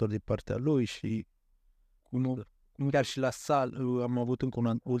avut ajutor din partea lui și chiar și la sală, am avut încă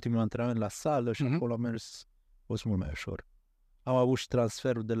un ultimul antrenament la sală și acolo a mers, a fost mult mai ușor. Am avut și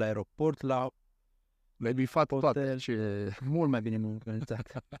transferul de la aeroport la le-ai bifat toate mult mai bine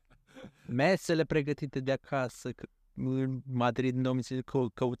organizat. Mesele pregătite de acasă, în Madrid, în 2010,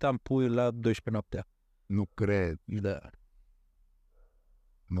 căutam puiul la 12 noaptea. Nu cred. Da.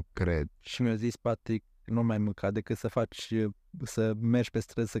 Nu cred. Și mi-a zis Patrick, nu mai mânca decât să mergi pe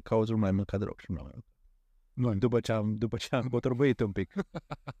străzi să cauți, nu mai mânca deloc și nu mai mânca. Nu, după ce am botorbăit un pic.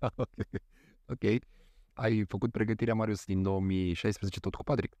 Ok. Ai făcut pregătirea, Marius, din 2016 tot cu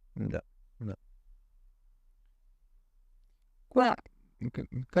Patrick? Da.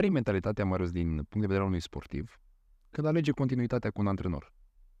 Care e mentalitatea, Marius, din punct de vedere al unui sportiv când alege continuitatea cu un antrenor?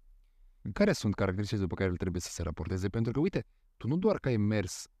 Care sunt caracteristicile după care el trebuie să se raporteze? Pentru că, uite, tu nu doar că ai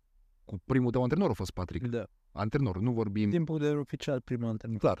mers cu primul tău antrenor, a fost Patrick. Da. Antrenor, nu vorbim... Din punct de vedere oficial, primul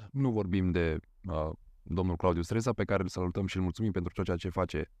antrenor. Clar, nu vorbim de domnul Claudiu Streza, pe care îl salutăm și îl mulțumim pentru tot ceea ce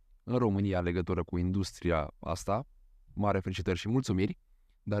face în România în legătură cu industria asta. Mare felicitări și mulțumiri.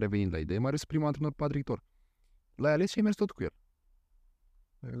 Dar revenind la idee, Marius, primul antrenor Patrick Tor. L-ai ales și ai mers tot cu el.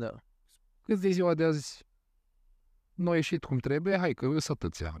 Da. Câți de ziua de azi nu a ieșit cum trebuie, hai că eu sunt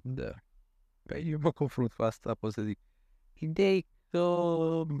atâția. Da. Păi eu mă confrunt cu asta, pot să zic. Ideea e că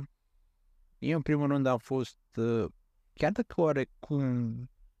eu în primul rând am fost, chiar dacă oarecum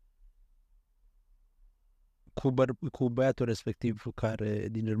cu băiatul respectiv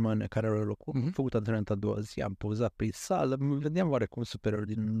din Germania care are locul, am făcut antrenament a doua zi, am pozat prin sală, mă vedeam oarecum superior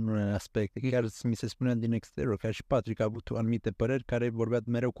din unele aspecte. Chiar mi se spunea din exterior, ca și Patrick a avut anumite păreri care vorbea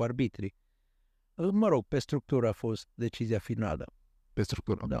mereu cu arbitrii. Mă rog, pe structură a fost decizia finală. Pe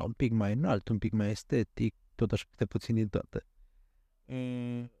structură? Da, un pic mai înalt, un pic mai estetic, tot așa câte puțin din toate.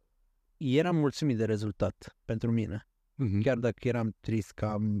 Eram mulțumit de rezultat pentru mine. Chiar dacă eram trist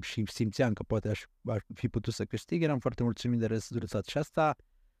și simțeam că poate aș fi putut să câștig, eram foarte mulțumit de rezultat. Și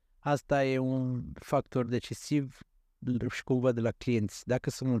asta e un factor decisiv și cum văd de la clienți. Dacă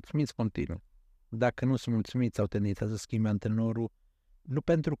sunt mulțumiți, continuă. Dacă nu sunt mulțumiți, au tendința să schimbe antrenorul, nu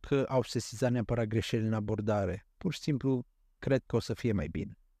pentru că au sesizat neapărat greșeli în abordare, pur și simplu cred că o să fie mai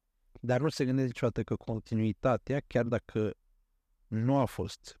bine. Dar nu se gândesc niciodată că continuitatea, chiar dacă nu a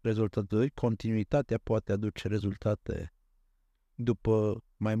fost rezultatul, continuitatea poate aduce rezultate după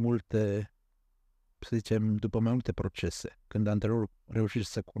mai multe, să zicem, după mai multe procese, când antrenorul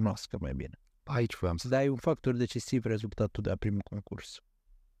reușește să cunoască mai bine. Aici voiam să... Dar e un factor decisiv rezultatul de la primul concurs.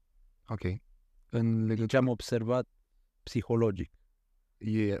 Ok. Ce am observat psihologic.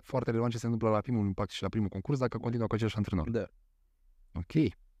 E foarte relevant ce se întâmplă la primul impact și la primul concurs dacă continuă cu același antrenor. Da. Ok.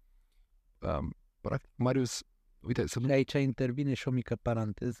 Practic, Marius, uite, și aici intervine și o mică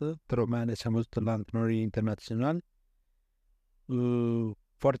paranteză, mai ales ce am văzut la antrenorii internaționali.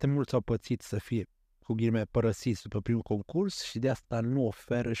 Foarte mulți au pățit să fie, cu ghilime, părăsiți după primul concurs și de asta nu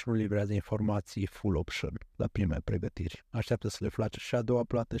oferă și nu livrează informații full option la prima pregătiri. Așteaptă să le face și a doua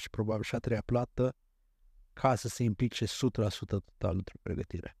plată și probabil și a treia plată ca să se implice 100% total într-o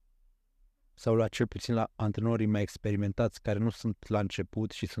pregătire. Sau la cel puțin la antrenorii mai experimentați care nu sunt la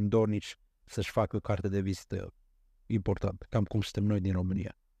început și sunt dornici să-și facă carte de vizită importantă, cam cum suntem noi din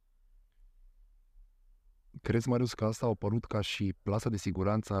România. Crezi, Marius, că asta a apărut ca și plasa de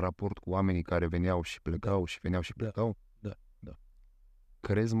siguranță în raport cu oamenii care veneau și plecau și veneau și plecau? Da.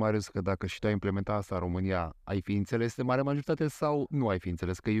 Crezi, Marius, că dacă și tu ai implementat asta în România, ai fi înțeles de mare majoritate sau nu ai fi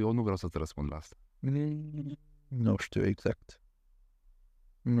înțeles? Că eu nu vreau să-ți răspund la asta. Nu știu exact.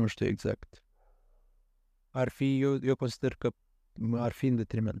 Ar fi, eu consider că ar fi în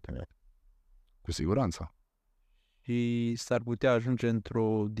detrimentul meu. Cu siguranță. Și s-ar putea ajunge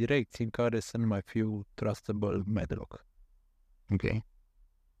într-o direcție în care să nu mai fiu trustable mai deloc. Ok.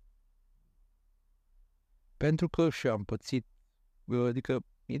 Pentru că și am pățit, adică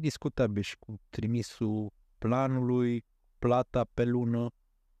e discutabil și cu trimisul planului, plata pe lună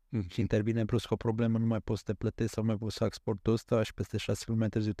și intervine brusc o problemă, nu mai poți să te plătești sau nu mai poți să fac sportul ăsta și peste 6 luni mai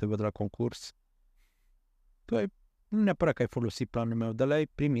târziu te văd la concurs. Nu neapărat că ai folosit planul meu, dar l-ai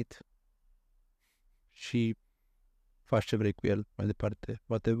primit și faci ce vrei cu el mai departe,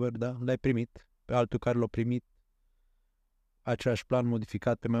 whatever, da? L-ai primit. Pe altul care l-a primit același plan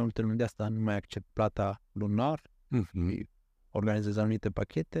modificat pe mai multe luni, de asta nu mai accept plata lunar, organizez anumite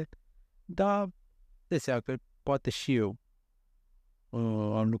pachete, dar de seama că poate și eu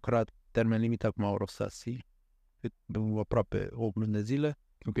am lucrat termen limit acum au Rosasi, aproape 8 luni de zile,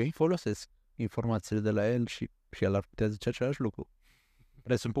 ok, folosesc informațiile de la el și el ar putea zice același lucru.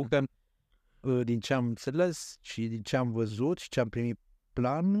 Presupun că din ce am înțeles și din ce am văzut și ce am primit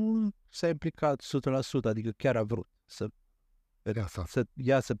planul, s-a implicat 100%, adică chiar a vrut să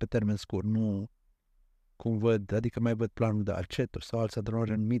iasă pe termen scurt, nu cum văd, adică mai văd planul de Alcetor sau alți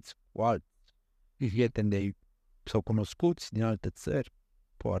antrenori anumiți cu alți prieteni de ei sau cunoscuți din alte țări,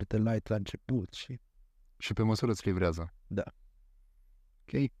 foarte light la început și pe măsură îți livrează. Da.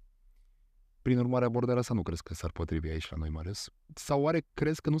 Ok. Prin urmare, abordarea asta nu crezi că s-ar potrivi aici la noi, Marius? Sau oare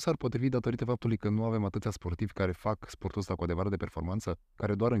crezi că nu s-ar potrivi datorită faptului că nu avem atâția sportivi care fac sportul ăsta cu adevărat de performanță,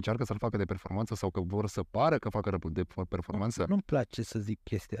 care doar încearcă să-l facă de performanță sau că vor să pară că facă de performanță? Nu-mi place să zic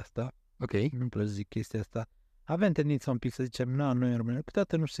chestia asta. Ok. Nu-mi place să zic chestia asta. Avem tendința un pic să zicem, noi români,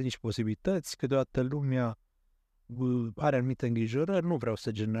 câteodată nu sunt nici posibilități, câteodată lumea are anumite îngrijorări, nu vreau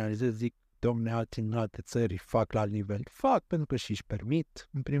să generalizez, zic, domne, alții în alte țări fac la alt nivel. Fac pentru că și-și permit,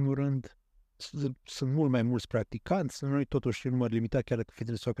 în primul rând. Sunt mult mai mulți practicanți, noi totuși în număr limitat, chiar dacă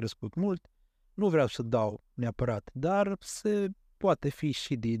fitness a crescut mult. Nu vreau să dau neapărat, dar se poate fi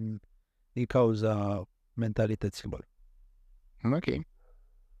și din cauza mentalității lor.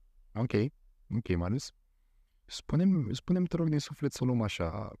 Ok, Marius. Spune-mi, te rog, din suflet să o luăm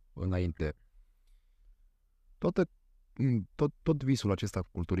așa înainte. Tot visul acesta cu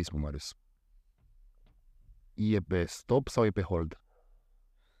culturismul, Marius, e pe stop sau e pe hold?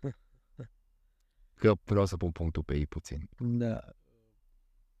 Că vreau să pun punctul pe ei puțin. Da.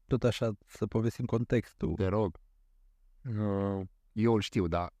 Tot așa, să povestim contextul. Te rog. Eu îl știu,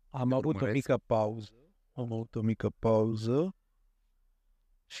 dar Am avut o mică pauză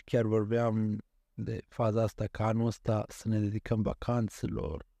și chiar vorbeam de faza asta, că anul ăsta să ne dedicăm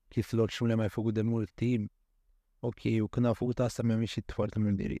vacanțelor, chestiilor și nu le-am mai făcut de mult timp. Ok, eu când am făcut asta mi-am ieșit foarte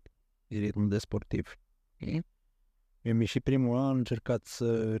mult din ritmul de sportiv. Mi-am ieșit primul an, am încercat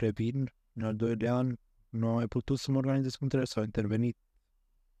să revin, în al doilea an nu am mai putut să mă organizez cum trebuie, s-au intervenit,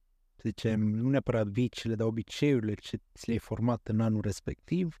 să zicem, nu neapărat viciile, dar obiceiurile ce ți le-ai format în anul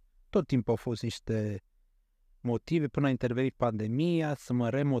respectiv. Tot timpul au fost niște motive până a intervenit pandemia, să mă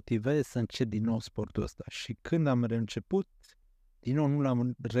remotivez să încep din nou sportul ăsta. Și când am reînceput, din nou nu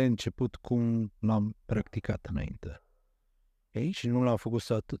l-am reînceput cum l-am practicat înainte. Ei? Și nu l-am făcut 100%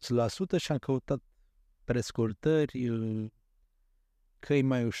 și am căutat prescurtări, căi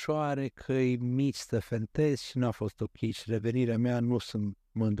mai ușoare, căi mici să fentez și n-a fost ok. Și revenirea mea nu sunt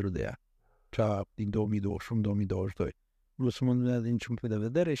mândru de ea, cea din 2021-2022. Nu sunt mândru de ea din niciun punct de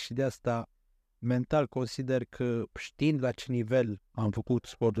vedere și de asta mental consider că știind la ce nivel am făcut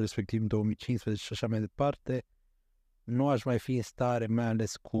sportul respectiv în 2015 și așa mai departe, nu aș mai fi în stare, mai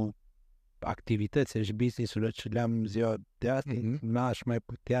ales cu activitățile și business-urile ce le-am ziua de astăzi, n-aș mai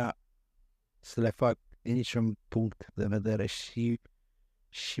putea să le fac din niciun punct de vedere și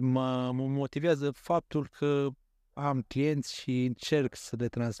mă motivează faptul că am clienți și încerc să le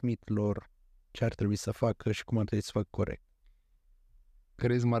transmit lor ce ar trebui să facă și cum ar trebui să fac corect.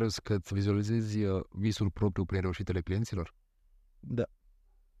 Crezi, Marius, că îți vizualizezi visul propriu prin reușitele clienților? Da.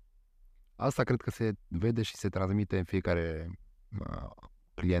 Asta cred că se vede și se transmite în fiecare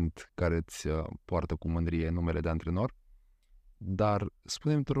client care îți poartă cu mândrie numele de antrenor. Dar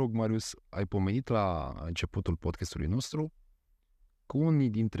spune-mi, te rog, Marius, ai pomenit la începutul podcastului nostru că unii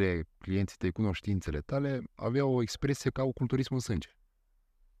dintre clienții tăi, cunoștințele tale, aveau o expresie ca au culturismul în sânge.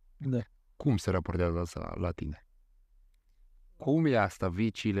 Da. Cum se raportează asta la tine? Cum e asta,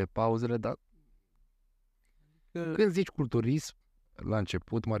 viciile, pauzele, dar când zici culturism, la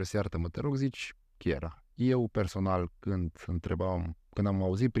început, Marius, iartă-mă, te rog, zici Chera. Eu personal, când am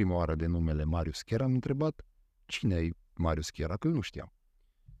auzit prima oară de numele Marius Chera, am întrebat cine e Marius Chera, că eu nu știam.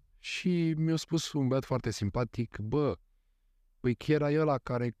 Și mi-a spus un băiat foarte simpatic, păi Chera e ăla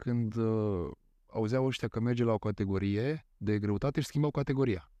care când auzeau ăștia că merge la o categorie de greutate, își schimbau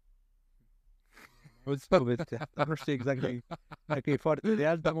categoria. Auzi povestea asta, nu știu exact dacă e foarte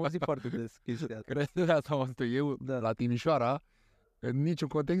real, dar am auzit foarte des chestia asta. Cred că asta am auzit eu la Timișoara, în niciun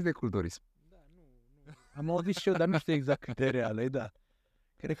context de culturism. Da, nu. Am auzit și eu, dar nu știu exact cât de reală, da.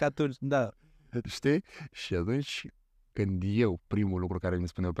 Cred că atunci, da. Știi? Și atunci, când primul lucru care mi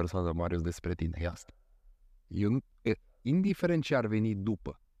spune o persoană, Marius, despre tine, e asta. Indiferent ce ar veni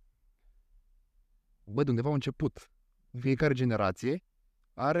după, de undeva au început. Fiecare generație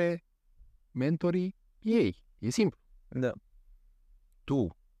are mentorii ei. E simplu. Da.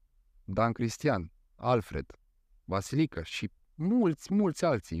 Tu, Dan Cristian, Alfred, Vasilica și mulți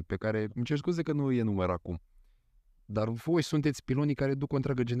alții pe care îmi cer scuze că nu e număr acum. Dar voi sunteți pilonii care duc o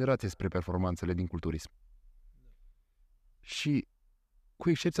întreagă generație spre performanțele din culturism. Și cu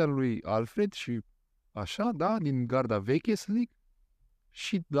excepția lui Alfred și așa, da, din garda veche, să zic,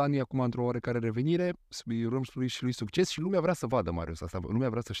 Și Dani acum într-o oarecare revenire, îi urăm și lui succes și lumea vrea să vadă Marius asta, lumea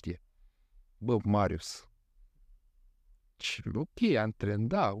vrea să știe. Bă, Marius, ok, antren,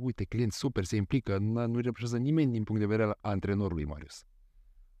 da, uite, client super, se implică, nu reprezintă nimeni din punct de vedere al antrenorului Marius.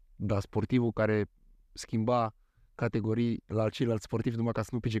 Dar sportivul care schimba categorii la ceilalți sportivi numai ca să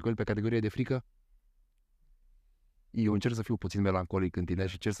nu pice cu el pe categorie de frică, eu încerc să fiu puțin melancolic în tine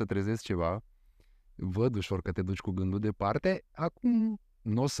și încerc să trezesc ceva, văd ușor că te duci cu gândul departe, acum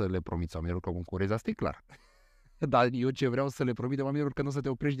nu o să le promiți oamenilor că concurezi, asta e clar. Dar eu ce vreau să le promit oamenilor că nu o să te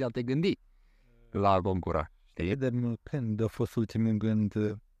oprești de a te gândi la a concura. Vedem când a fost ultimul gând,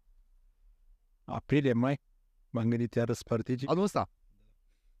 aprilie, mai, m-am gândit iară să particip. Anul ăsta.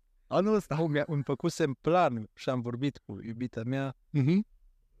 Îmi făcusem plan și am vorbit cu iubita mea.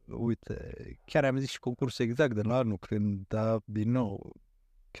 Uite, chiar am zis și concursul exact de la anul când, dar din nou,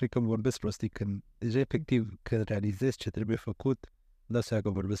 cred că vorbesc prostii când, deja efectiv, când realizez ce trebuie făcut, dau seama că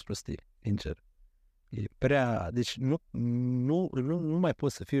vorbesc prostii, sincer. E prea, deci nu mai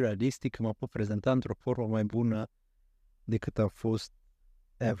pot să fiu realistic că mă pot prezenta într-o formă mai bună decât am fost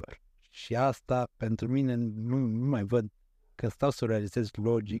ever. Și asta, pentru mine, nu mai văd, că stau să o realizez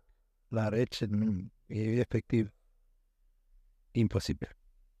logic, la rece, nu, e efectiv imposibil.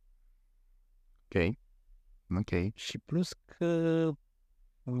 Ok. Și plus că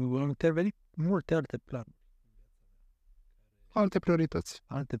au intervenit multe alte planuri. Alte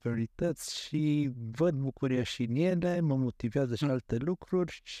priorități Și văd bucuria și în ele, mă motivează și alte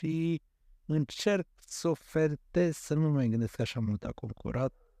lucruri și încerc să ofertez, să nu mai gândesc așa mult a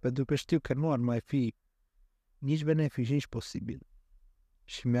concurat, pentru că știu că nu ar mai fi nici benefic, nici posibil.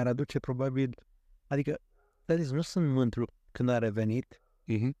 Și mi-ar aduce probabil, adică, nu sunt mândru când a revenit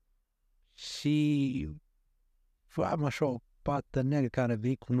și am așa o pată neagră care a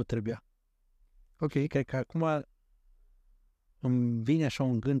revenit cum nu trebuia. Ok. Cred că acum îmi vine așa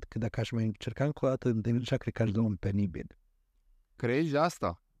un gând că dacă aș mai încerca încă o dată, deja cred că aș da un penibil. Crezi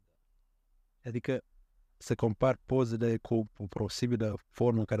asta? Adică să compar pozele cu o posibilă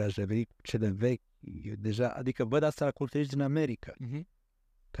formă care aș reveni cu cele vechi, deja, adică văd asta la culturiști din America,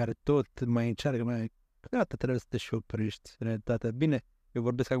 care tot mai încearcă, gata, trebuie să te și oprești, realitatea. Bine, eu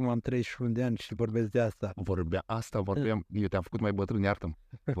vorbesc acum, am 31 de ani și vorbesc de asta. Eu te-am făcut mai bătrân, iartă-mă.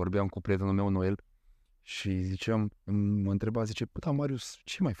 Vorbeam cu prietenul meu, Noel, și ziceam, mă întreba, zice, da, Marius,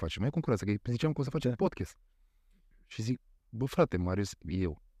 ce mai facem? Mai concurează, că ziceam că o să facem podcast. Și zic, bă, frate, Marius,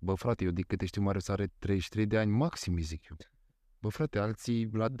 eu de câte știu, Marius are 33 de ani maxim, zic eu. Bă, frate, alții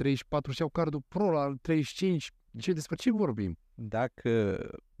la 34 și-au cardul pro, la 35, despre ce vorbim? Dacă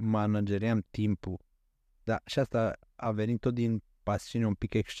manageriam timpul, da, și asta a venit tot din pasiune un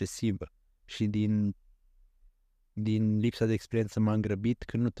pic excesivă și din lipsa de experiență m-am grăbit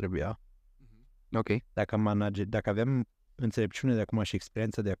când nu trebuia. Ok. Dacă aveam înțelepciune de acum și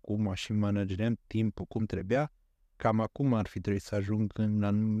experiența de acum și manageriam timpul cum trebuia, cam acum ar fi trebuit să ajung în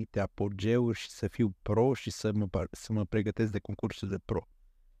anumite apogeuri și să fiu pro și să mă pregătesc de concursul de pro.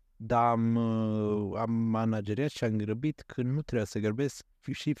 Dar am manageriat și am grăbit când nu trebuia să grăbesc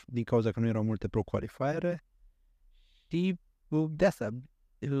și din cauza că nu erau multe pro-qualifiere și de asta,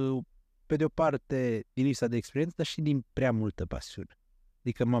 pe de o parte din lipsa de experiență, dar și din prea multă pasiune.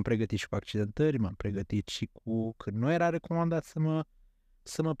 Adică m-am pregătit și cu accidentări, m-am pregătit și cu când nu era recomandat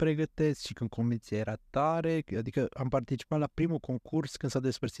să mă pregătesc și când condiția era tare, adică am participat la primul concurs când s-a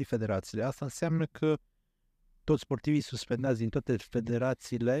despărțit federațiile. Asta înseamnă că toți sportivii suspendați din toate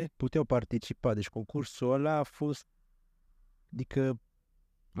federațiile puteau participa. Deci concursul ăla a fost, adică,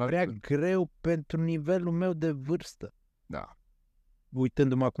 prea greu pentru nivelul meu de vârstă. Da.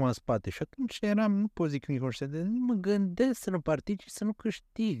 Uitându-mă acum în spate. Și atunci nu pot zic inconștient, mă gândesc să nu particip, să nu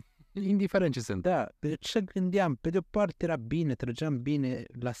câștig. Indiferent ce sunt. Da, pe ce gândeam? Pe de o parte era bine, trăgeam bine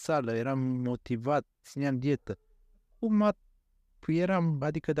la sală, eram motivat, țineam dietă. Acum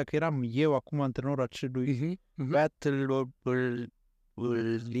adică dacă eram eu acum antrenorul acelui battle,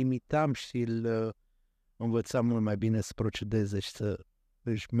 îl limitam și îl învățam mult mai bine să procedeze și să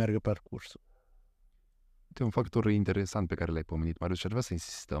își meargă parcursul. Uite, un factor interesant pe care l-ai pomenit, Marius, și ar vrea să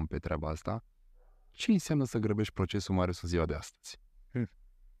insistăm pe treaba asta. Ce înseamnă să grăbești procesul, Marius, în ziua de astăzi?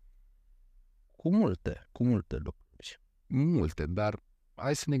 Cu multe lucruri. Multe, dar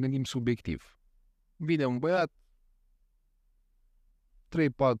hai să ne gândim subiectiv. Vine un băiat, 3-4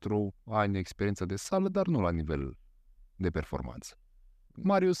 ani de experiență de sală, dar nu la nivel de performanță.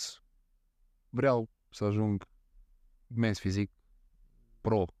 Marius, vreau să ajung mens fizic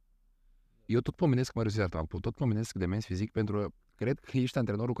pro. Eu tot pomenesc, Marius, tot pomenesc de mens fizic pentru că cred că ești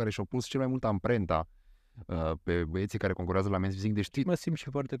antrenorul care și-a pus cel mai mult amprenta pe băieții care concurează la mens fizic. Deci mă simt și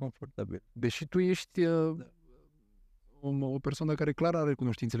foarte confortabil. Deși tu ești o persoană care clar are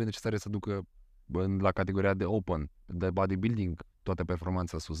cunoștințele necesare să ducă la categoria de open, de bodybuilding, toată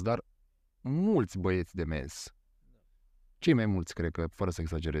performanța sus, dar mulți băieți de mens, cei mai mulți, cred că, fără să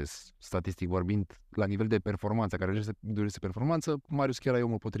exagerez, statistic vorbind, la nivel de performanță, care dorește performanță, Marius Chera e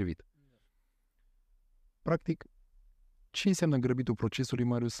omul potrivit. Practic, ce înseamnă grăbitul procesului,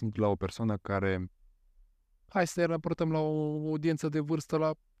 Marius, sunt la o persoană care, hai să ne raportăm la o audiență de vârstă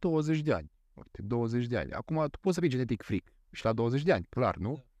la 20 de ani. 20 de ani. Acum, tu poți să fii genetic freak și la 20 de ani, clar,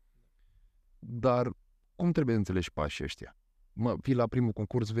 nu? Dar cum trebuie să înțelegi pașii ăștia? Fii la primul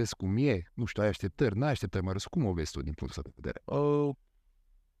concurs, vezi cum e, nu știu, ai așteptări, n-ai așteptări, Marius, cum o vezi tu din punctul ăsta de vedere?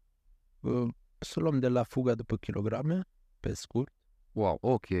 Să luăm de la fuga după kilograme, pe scurt. Wow,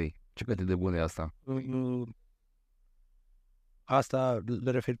 ok. Ce cât de bună e asta? Asta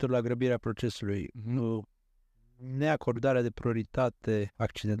referitor la grăbirea procesului. Neacordarea de prioritate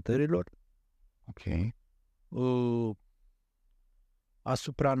accidentărilor. Ok.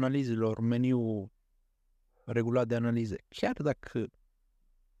 Asupra analizelor, meniu regulat de analize. Chiar dacă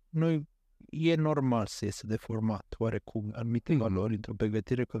noi e normal să iese de format, oarecum, anumite valori într-o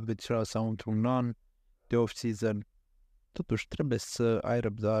pregătire competițională sau într-un an de off-season, totuși trebuie să ai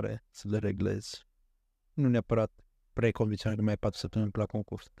răbdare, să le reglezi. Nu neapărat precondiționat de mai 4 săptămâni la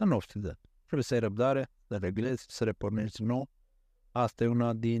concurs, dar nu off-season. Trebuie să ai răbdare, să le reglezi, să repornești din nou. Asta e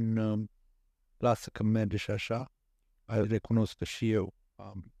una din lasă că merge și așa. Recunosc că și eu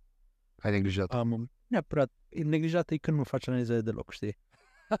Ai neglijat. Neapărat, neglijat e când nu faci analizele deloc, știi?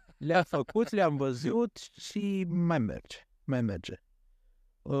 Le-am făcut, le-am văzut și mai merge.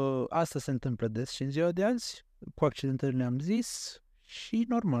 Asta se întâmplă des și în ziua de azi, cu accidentările le-am zis și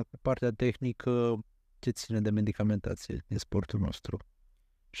normal, pe partea tehnică ce ține de medicamentație e sportul nostru.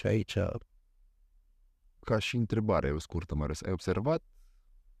 Și aici... Ca și întrebare, o scurtă, Marius, ai observat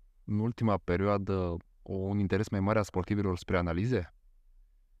în ultima perioadă un interes mai mare a sportivilor spre analize?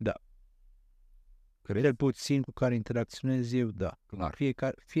 Da. Crezi? Cel puțin cu care interacționez eu, da. Clar.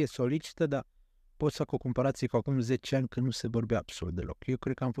 Fie solicită, dar pot să fac o comparație cu acum 10 ani când nu se vorbea absolut deloc. Eu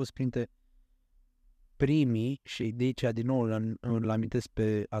cred că am fost printre primii și de aici din nou îl amintesc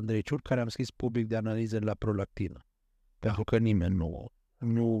pe Andrei Ciur, care am scris public de analize la prolactină. Pentru că nimeni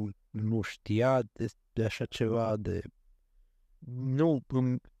nu știa de așa ceva, nu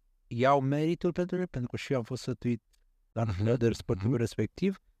îmi iau meritul pentru că și eu am fost sătuit la de sportivul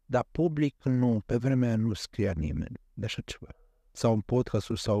respectiv, dar public nu, pe vremea aia nu scria nimeni de așa ceva. Sau în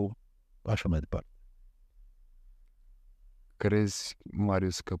podcast sau așa mai departe. Crezi,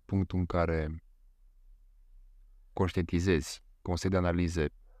 Marius, că punctul în care conștientizezi consei de analize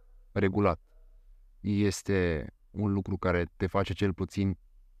regulat este un lucru care te face cel puțin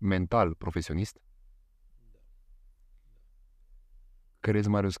mental profesionist? Crezi,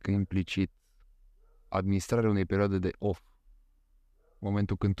 Marius, că implicit administrarea unei perioade de off,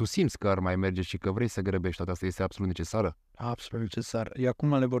 momentul când tu simți că ar mai merge și că vrei să grăbești, toată asta este absolut necesară? Absolut necesar. Eu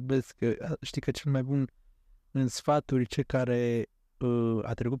acum le vorbesc, că știi că cel mai bun în sfaturi, ce care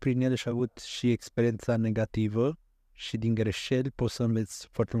a trecut prin ele și a avut și experiența negativă și din greșeli, poți să înveți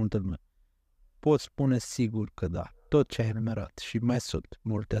foarte multă lume. Pot spune sigur că da, tot ce ai enumerat și mai sunt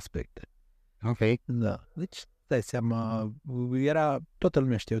multe aspecte. Ok. Da, deci dai seama, toată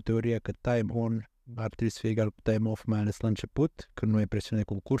lumea știe o teorie că time on ar trebui să fie egal cu time off, mai ales la început, când nu ai presiune de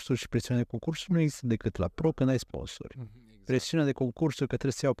concursuri și presiunea de concursuri nu există decât la pro când ai sponsori. Exact. Presiunea de concursuri că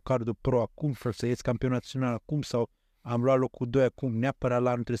trebuie să iau cardul pro acum, fără să ies campion național acum sau am luat locul 2 acum, neapărat la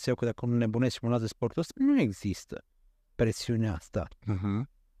anul trebuie să iau că dacă nu nebunesc și mă las de sportul ăsta, nu există presiunea asta.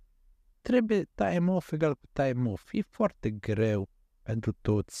 Trebuie time off egal cu time off. E foarte greu pentru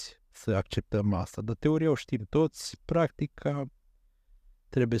toți să acceptăm asta, dar teoria o știm toți, practica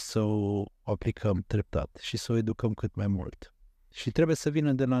trebuie să o aplicăm treptat și să o educăm cât mai mult. Și trebuie să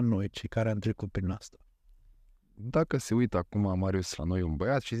vină de la noi, cei care am trecut prin asta. Dacă se uită acum, Marius, la noi un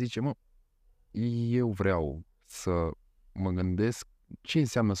băiat și zice, eu vreau să mă gândesc ce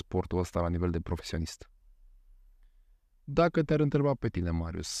înseamnă sportul ăsta la nivel de profesionist. Dacă te-ar întreba pe tine,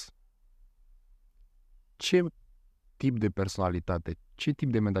 Marius, ce tip de personalitate, ce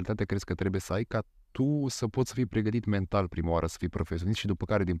tip de mentalitate crezi că trebuie să ai ca tu să poți să fii pregătit mental prima oară, să fii profesionist și după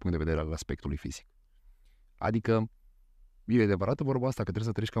care din punct de vedere al aspectului fizic? Adică, e adevărată vorba asta că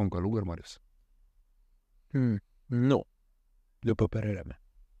trebuie să treci ca un călugăr, Marius? Nu, după părerea mea.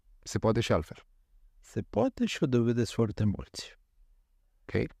 Se poate și altfel. Se poate și o dovedesc foarte mulți.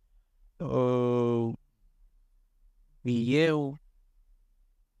 Ok. Eu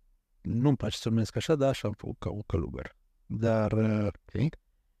nu-mi place să numesc așa, dar așa am făcut ca un călugăr.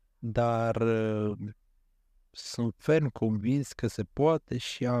 Dar sunt ferm convins că se poate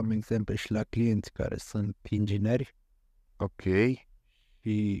și am exemple și la clienți care sunt ingineri Ok.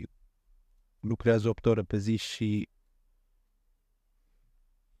 și lucrează 8 ore pe zi și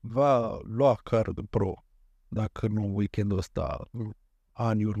va lua card pro, dacă nu weekendul ăsta,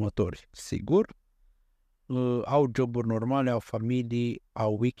 anii următori, sigur. Au joburi normale, au familii,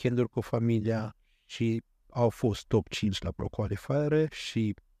 au weekenduri cu familia și au fost top 5 la Pro Qualifiere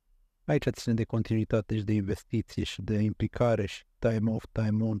și aici ține de continuitate și de investiție și de implicare și time off,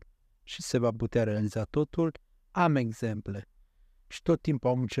 time on și se va putea realiza totul. Am exemple și tot timpul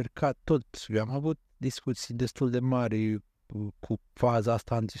am încercat, eu am avut discuții destul de mari cu faza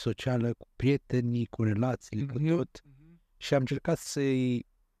asta antisocială, cu prietenii, cu relații, cu tot și am încercat să-i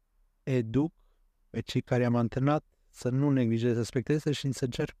educ pe cei care am antrenat să nu neglijeze aspectele astea și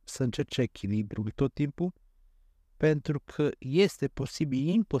să încerce echilibrul tot timpul, pentru că este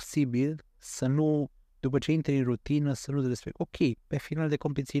imposibil să nu, după ce intri în rutină, să nu te respecti. Ok, pe final de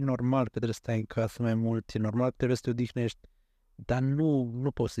competiție e normal că trebuie să stai în casă mai mult, e normal că trebuie să te odihnești, dar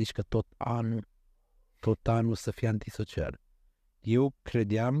nu poți să zici că tot anul să fie antisocial. Eu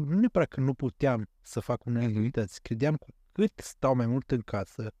credeam, nu neapărat că nu puteam să fac unele activități, credeam că cât stau mai mult în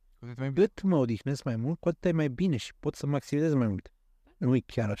casă, cât mă odihnesc mai mult, cu atât e mai bine și pot să maximizez mai mult. Nu e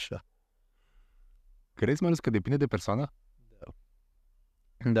chiar așa. Crezi, Marius, că depinde de persoană?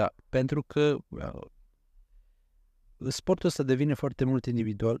 Da, pentru că sportul ăsta devine foarte mult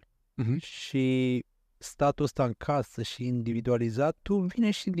individual și statul ăsta în casă și individualizatul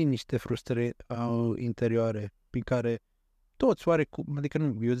vine și din niște frustrări interioare prin care toți oarecum, adică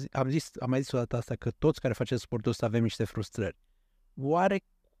nu, eu am mai zis o dată asta, că toți care facem sportul ăsta avem niște frustrări.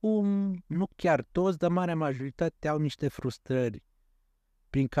 Oarecum, nu chiar toți, dar marea majoritate au niște frustrări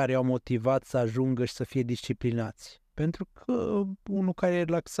prin care au motivat să ajungă și să fie disciplinați. Pentru că unul care e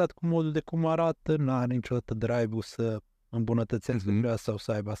relaxat cu modul de cum arată, n-are niciodată drive-ul să îmbunătățească sau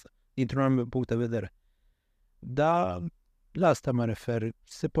să aibă asta, dintr-un anumit punct de vedere. Dar la asta mă refer,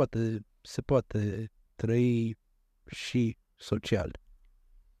 se poate trăi și social.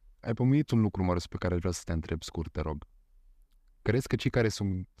 Ai pomenit un lucru, Marius, pe care vreau să te întreb scurt, te rog. Crezi că cei care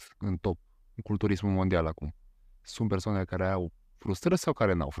sunt în top, în culturismul mondial acum, sunt persoane care au frustrări sau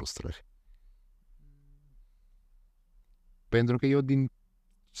care n-au frustrări? Pentru că eu din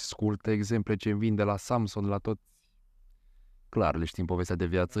scurte exemple ce vin de la Samson, la tot, clar, le știm povestea de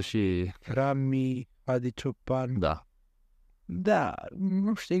viață și... Rami, Adi Ciopan. Da. Da,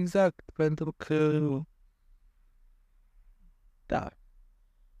 nu știu exact, pentru că... Da.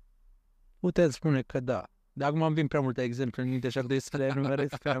 Putem spune că da. Dar acum am vin prea multe exemple în minte și ar trebui să le enumerez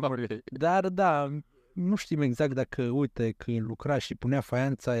prea mult. Dar da, nu știm exact dacă, uite, când lucra și punea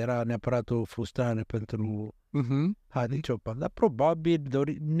faianța, era neapărat o frustrare pentru Adi Ciopan. Dar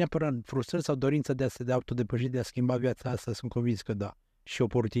probabil neapărat frustrări sau dorința de a se autodepăși, de a schimba viața asta, sunt convins că da. Și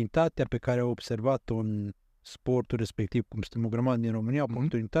oportunitatea pe care au observat-o în sportul respectiv, cum suntem o grămadă din România,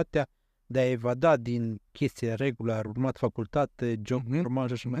 oportunitatea de a evada din chestii regulă, a urmat facultate, job normal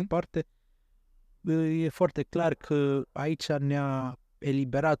și așa mai departe, e foarte clar că aici ne-a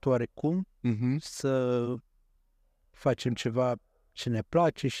eliberat oarecum să facem ceva ce ne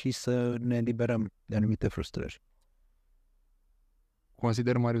place și să ne eliberăm de anumite frustrări.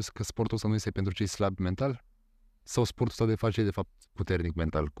 Consider, Marius, că sportul ăsta nu este pentru cei slabi mental? Sau sportul ăsta de face, de fapt, puternic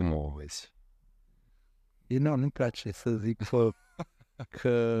mental? Cum o vezi? Nu-mi place să zic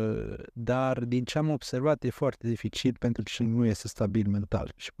că, dar din ce am observat e foarte dificil pentru cine nu este stabil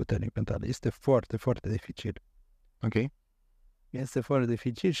mental și puternic mental. Este foarte, foarte dificil. Ok. Este foarte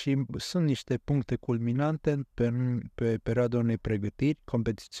dificil și sunt niște puncte culminante pe perioada unei pregătiri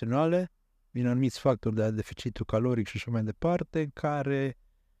competiționale, din anumiți factori de deficitul caloric și așa mai departe, în care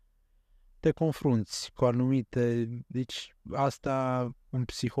te confrunți cu anumite... Deci asta un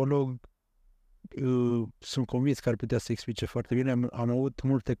psiholog sunt convins că ar putea să explice foarte bine. Am avut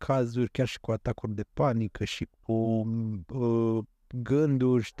multe cazuri chiar și cu atacuri de panică și cu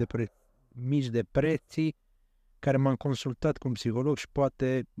gânduri și mici depresii, care m-am consultat cu un psiholog și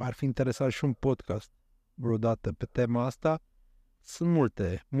poate ar fi interesat și un podcast vreodată pe tema asta. Sunt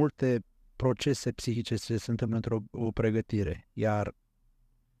multe procese psihice ce se întâmplă într-o pregătire,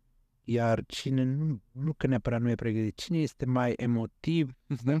 iar cine nu că neapărat nu e pregătit, cine este mai emotiv,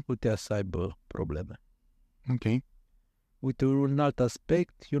 putea să aibă probleme. Ok. Uite, un alt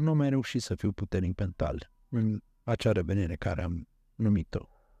aspect, eu nu am mai reușit să fiu puternic mental în acea revenire care am numit-o.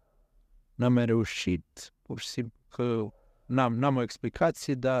 N-am mai reușit, pur și simplu că n-am o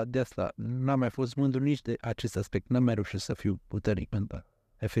explicație, dar de asta n-am mai fost mândru nici de acest aspect. N-am mai reușit să fiu puternic mental,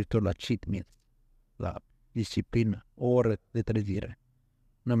 referitor la cheat meals, la disciplină, o oră de trezire.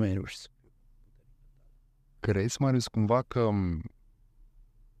 N-am mai reușit. Crezi, Marius, cumva că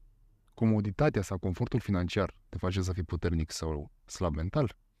comoditatea sau confortul financiar te face să fii puternic sau slab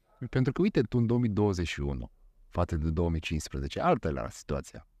mental? Pentru că, uite, tu în 2021, față de 2015, altă era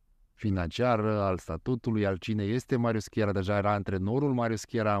situația financiară, al statutului, al cine este Marius Chera, deja era antrenorul Marius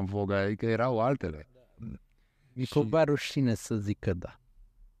Chera în vogă, adică erau altele. Mi-e cumva rușine să zic că da.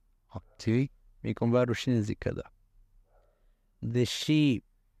 Știi? Mi-e cumva rușine să zic că da. Deși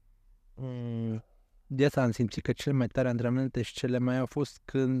de asta am simțit că cele mai tare antrenamente și cele mai au fost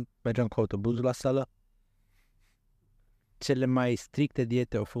când mergeam cu autobuzul la sală. Cele mai stricte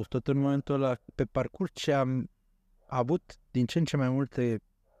diete au fost tot în momentul ăla. Pe parcurs ce am avut din ce în ce mai multe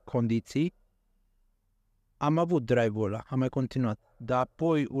condiții, am avut drive-ul ăla, am mai continuat. Dar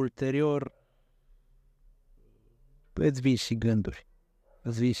apoi, ulterior, îți vin și gânduri.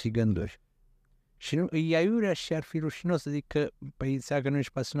 Și nu, e aiurea și ar fi rușinos să zic că, păi, înseamnă că nu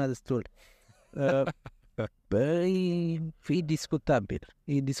ești pasionat destul. Băi, e discutabil.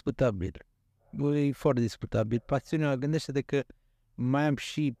 E foarte discutabil. Pasiunea, gândește-te că mai am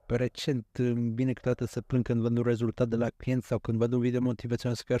și recent, îmi vine câteodată să plâng când văd un rezultat de la client sau când văd un video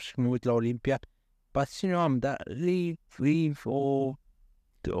motivațional să și mă uit la Olimpia. Pasiunea am, dar e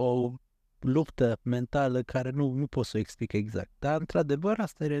o luptă mentală care nu pot să o explic exact. Dar, într-adevăr,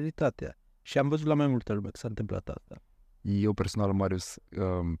 asta e realitatea. Și am văzut la mai multă lume că s-a întâmplat asta. Eu personal, Marius,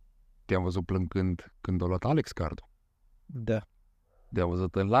 te-am văzut plângând când a luat Alex cardul. Da. Te-am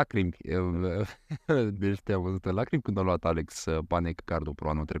văzut în lacrimi. Deci te-am văzut în lacrimi când a luat Alex Panec cardul pro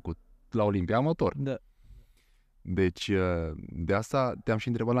anul trecut la Olimpia Amator. Da. Deci, de asta te-am și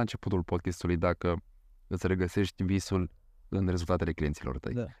întrebat la începutul podcastului dacă îți regăsești visul în rezultatele clienților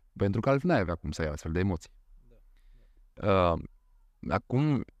tăi. Da. Pentru că altfel n-ai avea cum să ai astfel de emoții. Da.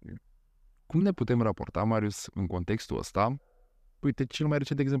 Acum, cum ne putem raporta, Marius, în contextul ăsta? Uite, cel mai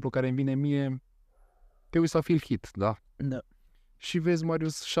recent exemplu care îmi vine mie, te uiți la Phil Hit, da? Da. Și vezi,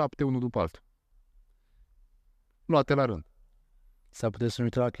 Marius, 7 unul după altul. Luate la rând. Sau putem să ne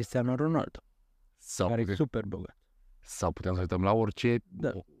uităm la Cristiano Ronaldo, care e super bogat. Sau putem să uităm la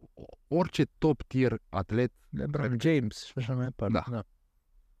orice top tier atlet. LeBron James și așa mai departe. Da.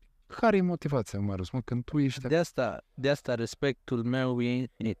 Care e motivația, Marius, când tu ești... De asta respectul meu e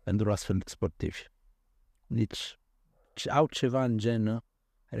infinit pentru astfel de sportivi. Deci, au ceva în genă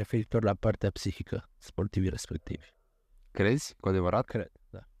referitor la partea psihică sportivii respectivi. Crezi? Cu adevărat? Cred,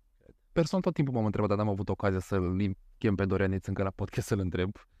 da. Personal tot timpul m-am întrebat, dar n-am avut ocazia să-l chem pe Dorianeț încă la podcast să-l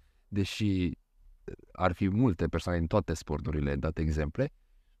întreb, deși ar fi multe persoane în toate sporturile date exemple.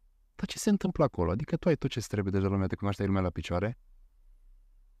 Dar ce se întâmplă acolo? Adică tu ai tot ce trebuie, deja lumea te cunoaște, lumea la picioare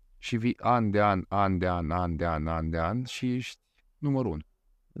și vii an de an și ești numărul 1.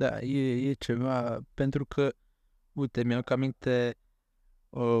 Da, e ceva, pentru că, uite, mi-am aminte,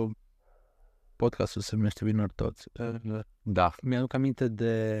 podcastul se numește Winner Toți. Da. Mi-am aminte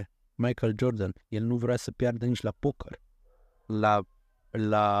de Michael Jordan. El nu vrea să piardă nici la poker.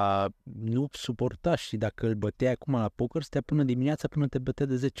 Nu suporta și dacă îl băteai acum la poker, stea până dimineața până te bătea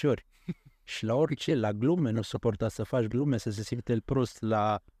de 10 ori. Și la orice, la glume, nu suporta să faci glume, să se simte el prost,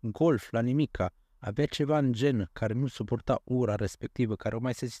 la golf, la nimica. Avea ceva în gen care nu suporta ura respectivă, care o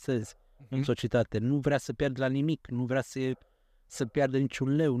mai sesizezi în societate. Nu vrea să piardă la nimic, nu vrea să piardă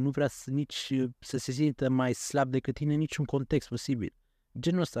niciun leu, nu vrea nici să se simtă mai slab decât tine în niciun context posibil.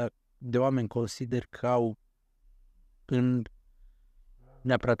 Genul ăsta de oameni consider că au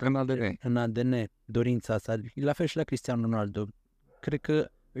neapărat în ADN dorința asta. La fel și la Cristiano Ronaldo. Cred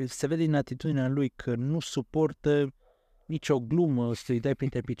că se vede din atitudinea lui că nu suportă nicio glumă să-i dai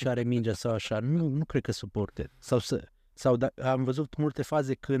printre picioare mingea sau așa. Nu cred că suporte. Am văzut multe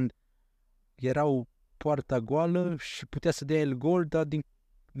faze când erau poarta goală și putea să dea el gol, dar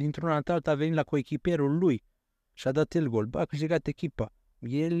dintr-una în alta a venit la coechipierul lui și a dat el gol. A câștigat echipa.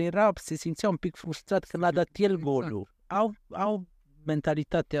 El se simțea un pic frustrat când a dat el golul. Au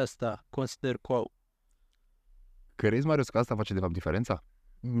mentalitatea asta, consider că au. Crezi, Marius, că asta face de fapt diferența?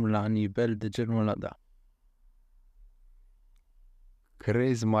 La nivel de genul ăla, da.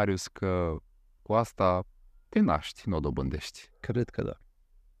 Crezi, Marius, că cu asta te naști, nu o dobândești? Cred că da.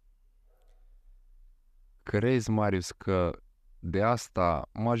 Crezi, Marius, că de asta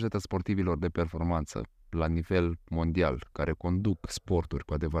majoritatea sportivilor de performanță la nivel mondial, care conduc sporturi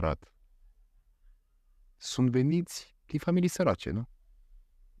cu adevărat, sunt veniți din familii sărace, nu?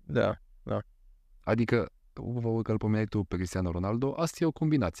 Da. Adică, că îl pomeneai tu pe Cristiano Ronaldo, asta e o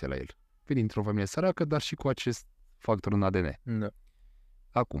combinație la el. Veni dintr-o familie săracă, dar și cu acest factor în ADN. Da.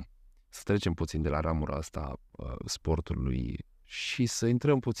 Acum, să trecem puțin de la ramura asta sportului și să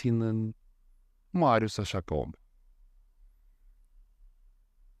intrăm puțin în Marius așa ca om.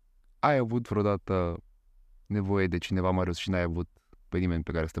 Ai avut vreodată nevoie de cineva, Marius, și n-ai avut pe nimeni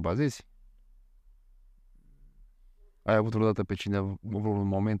pe care să te bazezi? Ai avut vreodată pe cineva un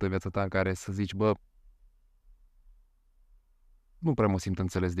moment în viața ta în care să zici, bă, nu prea mă simt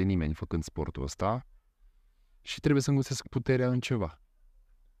înțeles de nimeni făcând sportul ăsta și trebuie să-mi găsesc puterea în ceva?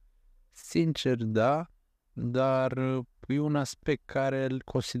 Sincer, da, dar e un aspect care îl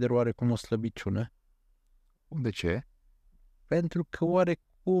consider oarecum o slăbiciune. De ce? Pentru că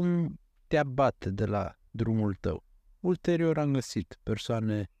oarecum te abate de la drumul tău. Ulterior am găsit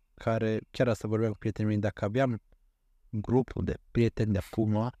persoane care, chiar asta vorbeam cu prietenii mei, dacă aveam grupul de prieteni de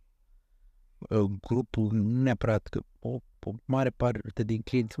acum, grupul nu neapărat că o mare parte din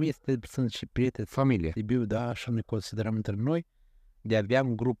clienți sunt și prieteni Familie. Sibiu, da, așa ne considerăm între noi, de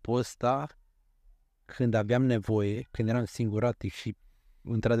aveam grupul ăsta când aveam nevoie, când eram singuratic și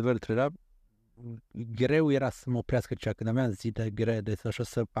într-adevăr greu era să mă oprească cea, când aveam zile grele, așa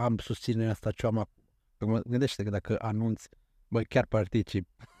să am susținerea asta ce am acum. Gândește că dacă anunț, băi, chiar particip,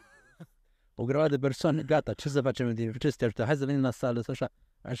 o grămadă de persoane, gata, ce să facem, ce să te ajută, hai să venim la sală, sau așa,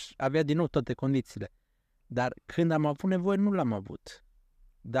 aș avea din nou toate condițiile. Dar când am avut nevoie, nu l-am avut.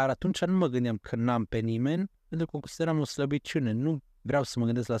 Dar atunci nu mă gândeam că n-am pe nimeni, pentru că o consideram o slăbiciune. Nu vreau să mă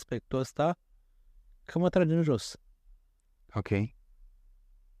gândesc la aspectul ăsta, că mă trage în jos. Ok.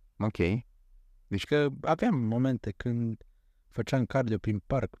 Deci că aveam momente când făceam cardio prin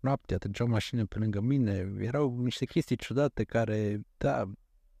parc, noaptea, treceau mașini pe lângă mine, erau niște chestii ciudate care, da,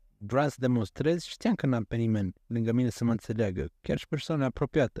 vreau să demonstrez și știam că n-am pe nimeni lângă mine să mă înțeleagă, chiar și persoane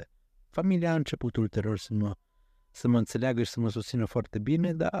apropiate. Familia a început ulterior să mă înțeleagă și să mă susțină foarte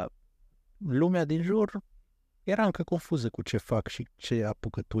bine, dar lumea din jur era încă confuză cu ce fac și ce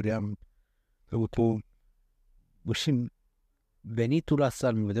apucături am. Și venitul la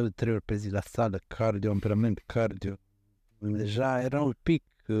sală, mă vedeau de 3 ori pe zi la sală, cardio, antrenament, cardio. Deja era un pic,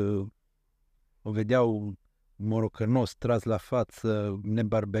 o vedeau morocănos, tras la față,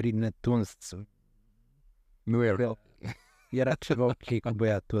 nebarberit, netuns. Nu era. Era ceva ok cu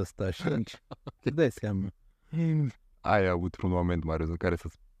băiatul ăsta și îți dai seama. Ai avut un moment, Marius, în care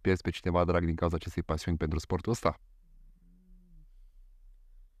să-ți pierzi pe cineva drag din cauza acestei pasiuni pentru sportul ăsta?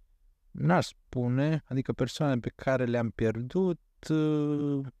 N-aș spune, adică persoane pe care le-am pierdut,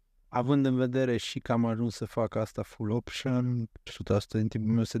 având în vedere și că am ajuns să fac asta full option, 100% din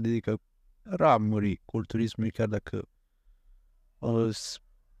timpul meu se dedică ramurii culturismului, chiar dacă sunt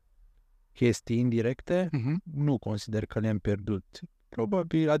chestii indirecte, nu consider că le-am pierdut.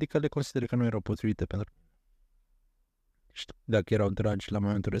 Probabil, adică le consider că nu erau potrivite pentru mine. Știu, dacă erau dragi la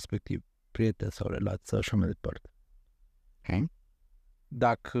momentul respectiv, prieteni sau relații sau așa mai departe. Ok.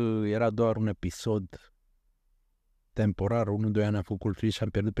 Dacă era doar un episod temporar, 1-2 ani am făcut culturist și am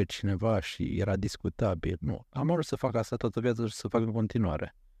pierdut pe cineva și era discutabil, nu. Am vrut să fac asta toată viața și să fac în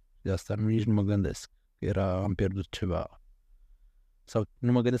continuare. De asta nici nu mă gândesc. Am pierdut ceva. Sau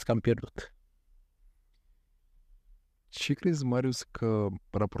nu mă gândesc că am pierdut. Și crezi, Marius, că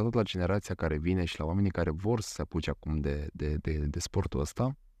raportat la generația care vine și la oamenii care vor să se apuce acum de sportul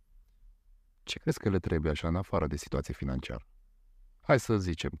ăsta, ce crezi că le trebuie așa în afară de situație financiară? Hai să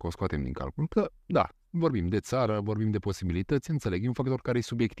zicem că o scoatem din calcul, că da, vorbim de țară, vorbim de posibilități, înțeleg, e un factor care e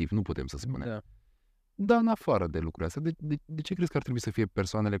subiectiv, nu putem să spunem. Da. Dar în afară de lucrurile astea, de ce crezi că ar trebui să fie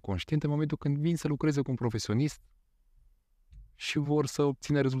persoanele conștiente în momentul când vin să lucreze cu un profesionist și vor să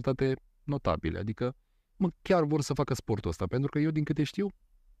obțină rezultate notabile? Adică, chiar vor să facă sportul ăsta, pentru că eu, din câte știu,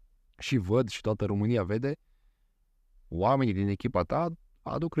 și văd și toată România vede, oamenii din echipa ta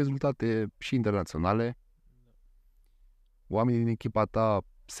aduc rezultate și internaționale. Oamenii din echipa ta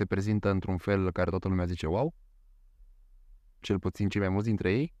se prezintă într-un fel care toată lumea zice wow, cel puțin cei mai mulți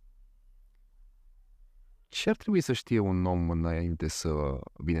dintre ei. Ce ar trebui să știe un om înainte să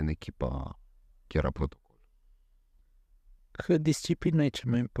vină în echipa chiar a protocol? Că disciplina e cea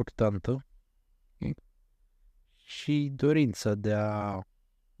mai importantă și dorința de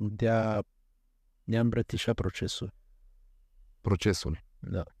a îmbrățișa procesul. Procesul.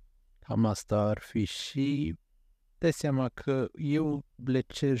 Da. Cam asta ar fi și dai seama că eu le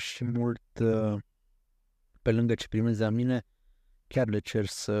cer și mult, pe lângă ce primez de la mine, chiar le cer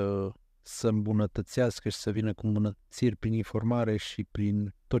să îmbunătățească și să vină cu îmbunătățiri prin informare și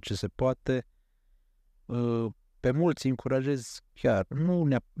prin tot ce se poate. Pe mulți încurajez chiar,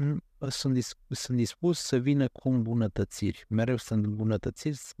 sunt dispus să vină cu îmbunătățiri. Mereu sunt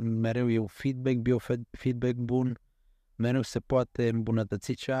îmbunătățiri, mereu e un feedback, biofeedback bun, mereu se poate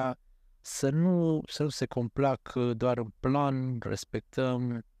îmbunătăți cea, să nu se complacă doar în plan,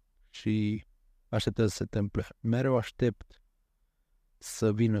 respectăm și așteptăm să se întâmple. Mereu aștept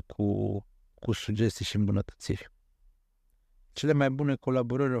să vină cu sugestii și îmbunătățiri. Cele mai bune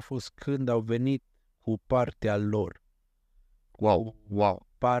colaborări au fost când au venit cu partea lor. Wow.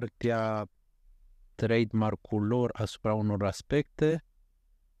 Partea trademark-ul lor asupra unor aspecte,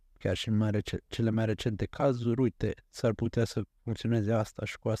 chiar și în cele mai recente cazuri, uite, s-ar putea să funcționeze asta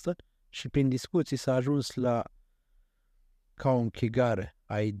și cu asta, și prin discuții s-a ajuns ca o închegare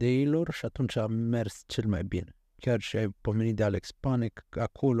a ideilor și atunci a mers cel mai bine. Chiar și ai pomenit de Alex Panec,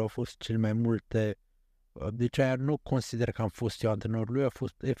 acolo au fost cel mai multe, deci aia nu consider că am fost eu antrenorul lui, a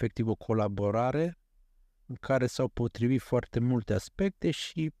fost efectiv o colaborare în care s-au potrivit foarte multe aspecte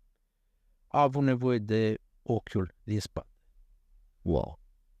și a avut nevoie de ochiul din spate. Wow!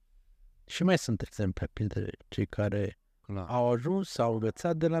 Și mai sunt exemple printre cei care au ajuns, s-au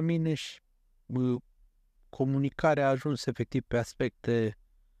învățat de la mine și comunicarea a ajuns efectiv pe aspecte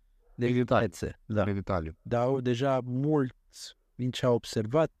de detaliu. Dar au deja mulți din ce au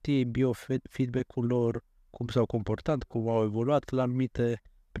observat ei, biofeedback-ul lor, cum s-au comportat, cum au evoluat la anumite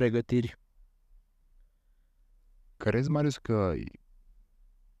pregătiri. Crezi, Marius, că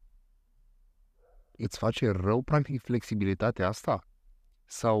îți face rău, practic, flexibilitatea asta?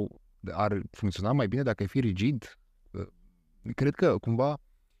 Sau ar funcționa mai bine dacă ai fi rigid? Cred că, cumva,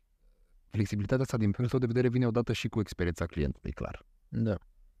 flexibilitatea asta, din punctul tău de vedere, vine odată și cu experiența clientului, clar. Da.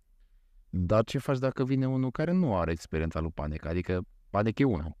 Dar ce faci dacă vine unul care nu are experiența lui Panec? Adică Panec e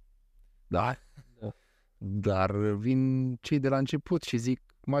unul. Da? Dar vin cei de la început și zic,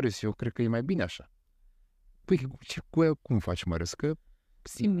 Marius, eu cred că e mai bine așa. Păi, cum faci, Marius? Că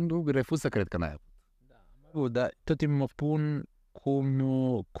nu refuz să cred că n-ai avut. Dar tot timpul mă pun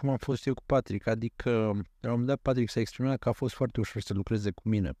cum am fost eu cu Patrick. Adică, la un moment dat, Patrick s-a exprimat că a fost foarte ușor să lucreze cu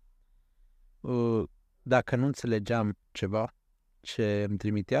mine. Dacă nu înțelegeam ceva ce îmi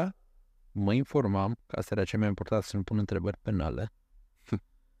trimitea, mă informam, că asta era cel mai important, să nu pun întrebări penale.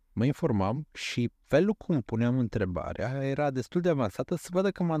 Mă informam și felul cum puneam întrebarea era destul de avansată să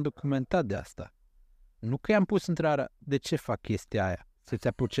vadă că m-am documentat de asta. Nu că i-am pus întrebarea, de ce fac chestia aia? Să-ți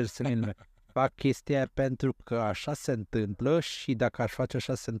apuce să ne fac chestia aia pentru că așa se întâmplă și dacă aș face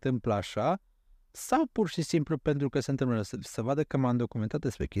așa se întâmplă așa, sau pur și simplu pentru că se întâmplă, să vadă că m-am documentat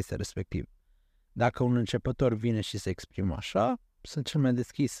despre chestia respectivă. Dacă un începător vine și se exprimă așa, sunt cel mai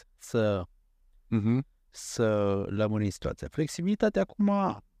deschis să lămurim situația. Flexibilitatea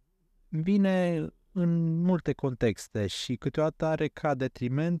acum vine în multe contexte și câteodată are ca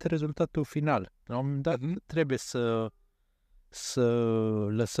detriment rezultatul final. La un moment dat trebuie să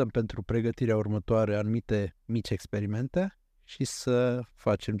lăsăm pentru pregătirea următoare anumite mici experimente și să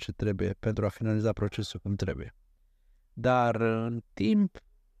facem ce trebuie pentru a finaliza procesul cum trebuie. Dar în timp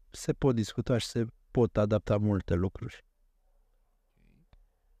se pot discuta și se pot adapta multe lucruri.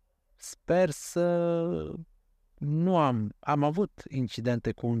 Sper să nu am avut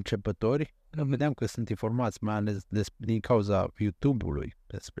incidente cu începători, vedeam că sunt informați, mai ales din cauza YouTube-ului,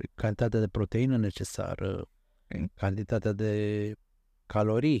 despre cantitatea de proteină necesară, cantitatea de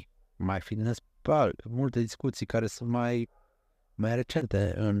calorii, mai fi multe discuții care sunt mai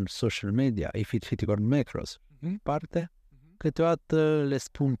recente în social media, if it fitting on macros, parte. Câteodată le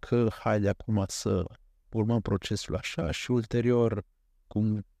spun că haide acum să urmăm procesul așa și ulterior,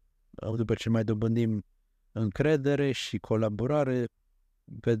 după ce mai dobândim încredere și colaborare,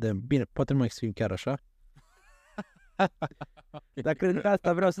 vedem. Bine, poate nu mă exprim chiar așa. Dar cred că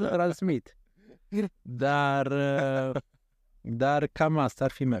asta vreau să transmit. Dar cam asta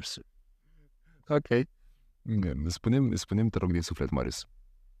ar fi mersul. Ok. Spune-mi, te rog, din suflet, Marius.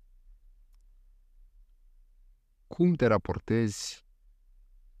 Cum te raportezi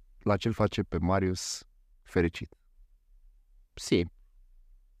la ce-l face pe Marius fericit? Simplu.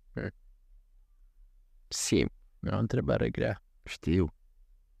 E o întrebare grea. Știu.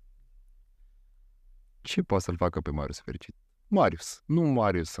 Ce poate să-l facă pe Marius fericit? Marius. Nu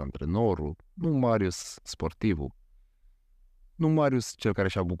Marius antrenorul, nu Marius sportivul, nu Marius cel care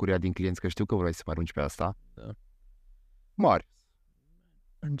și-a bucuria din clienți, că știu că vrei să mă arunci pe asta. Da. Marius.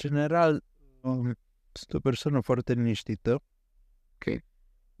 În general, sunt o persoană foarte liniștită. Ok.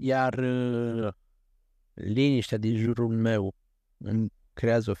 Iar liniștea din jurul meu îmi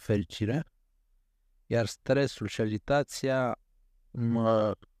creează o fericire, iar stresul și agitația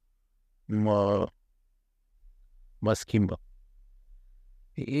mă schimbă.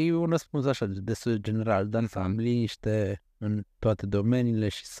 E un răspuns așa, destul de general, dar să am liniște în toate domeniile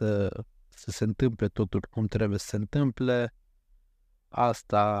și să se întâmple totul cum trebuie să se întâmple.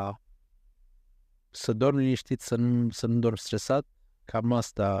 Asta, să dorm liniștit, să nu dorm stresat, cam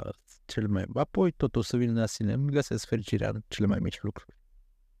asta cel mai... Apoi tot o să vină de la sine, îmi găsesc fericirea în cele mai mici lucruri.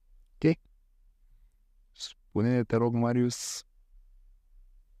 Ok. Spune-ne, te rog, Marius,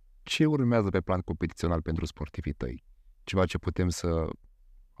 ce urmează pe plan competițional pentru sportivii tăi? Ceva ce putem să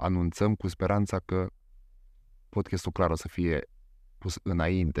anunțăm cu speranța că podcastul clar o să fie pus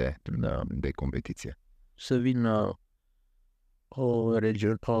înainte de competiție. Să vină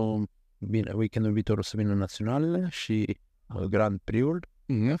bine, weekendul viitor o să vină naționalele și Grand Prix-ul,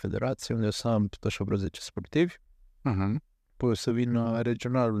 federație, unde o să am tot așa vreo 10 sportivi. Păi o să vină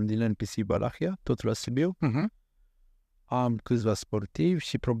regionalul din NPC Balahia, tot la Sibiu. Am câțiva sportivi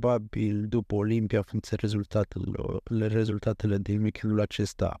și probabil după Olimpia, în funcție rezultatele din weekendul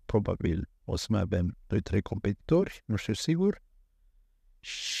acesta, probabil o să mai avem 2-3 competitori, nu știu sigur.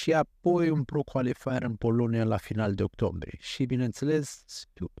 Și apoi un pro qualifier în Polonia la final de octombrie. Și bineînțeles,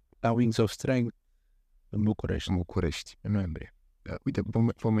 la Wings of Strength în București, în noiembrie. Uite,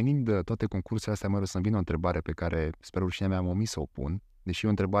 pomenind de toate concursurile astea, mă să-mi vine o întrebare pe care sper rușinea mea am omis să o pun, deși e o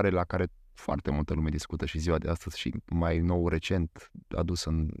întrebare la care foarte multă lume discută și ziua de astăzi și mai nou recent adus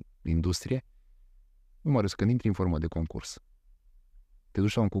în industrie. Marius, când intri în formă de concurs, te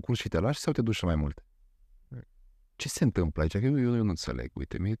duci la un concurs și te lași sau te duci la mai multe? Ce se întâmplă aici? Că eu nu înțeleg.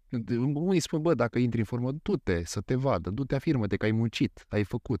 Uite, unii spun, bă, dacă intri în formă, du-te să te vadă, du-te, afirmă-te că ai muncit, ai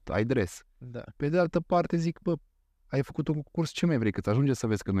făcut, ai dres. Da. Pe de altă parte zic, bă, ai făcut un concurs, ce mai vrei, că ajunge să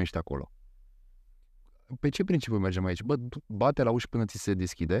vezi că nu ești acolo? Pe ce principiu mergem aici? Bă, bate la uși până ți se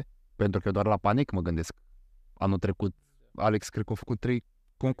deschide, pentru că doar la panic mă gândesc. Anul trecut, Alex, cred că a făcut 3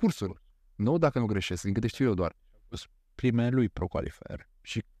 concursuri. Nu, dacă nu greșesc, din câte știu eu doar. Primele lui pro qualifier.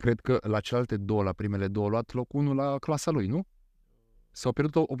 Și cred că la celelalte 2, la primele 2, a luat loc 1 la clasa lui, nu? Sau a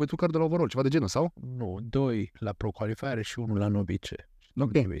pierdut card de la overall, ceva de genul, sau? Nu, 2 la pro qualifier și 1 la novice.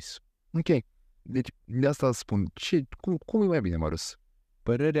 Ok. Deci, de asta spun, cum e mai bine, Marius?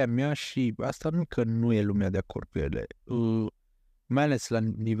 Părerea mea, și asta nu că nu e lumea de acord cu ele, mai ales la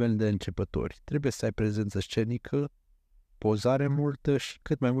nivel de începători, trebuie să ai prezență scenică, pozare multă și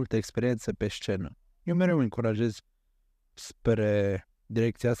cât mai multă experiență pe scenă. Eu mereu încurajez spre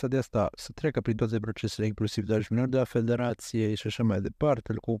direcția asta, de asta să treacă prin toate procesele, inclusiv de junior de la federație și așa mai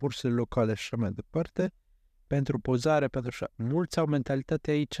departe, concursurile locale și așa mai departe, pentru pozare, pentru așa. Mulți au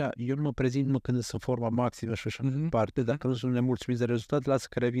mentalitatea aici, eu nu mă prezint mă când sunt forma maximă și așa mai departe, dacă nu sunt nemulțumiți de rezultat, lasă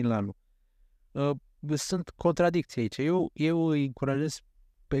că revin la anul. Sunt contradicții aici. Eu îi încurajez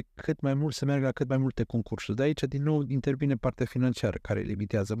pe cât mai mult să meargă la cât mai multe concursuri. De aici, din nou, intervine partea financiară care îi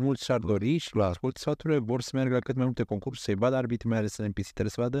limitează. Mulți și-ar dori și ascult sfaturile, vor să meargă la cât mai multe concursuri, să-i vadă arbitrii, mai ales în NPC, trebuie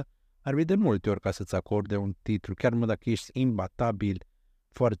să vadă arbitri de multe ori ca să-ți acorde un titlu, chiar dacă ești imbatabil,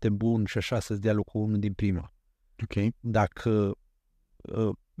 foarte bun și așa să-ți dea locul unul din prima. Ok. Dacă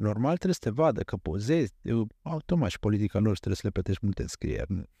normal trebuie să te vadă că pozezi, automat și politica lor trebuie să le plătești multe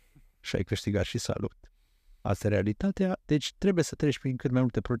înscrieri și ai câștigat și salut. Asta e realitatea, deci trebuie să treci prin cât mai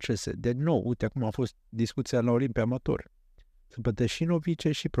multe procese. De nou, uite, acum a fost discuția la Olimpia Amator. Să plătești și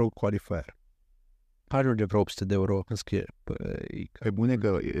novice și pro qualifier. Ajunge vreo 800 de euro înscriere. Pe bune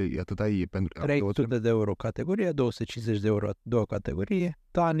că atâta e pentru... 300 de euro categorie, 250 de euro a doua categorie,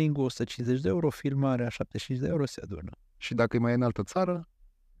 tanning 150 de euro, filmarea 75 de euro, se adună. Și dacă e mai în altă țară,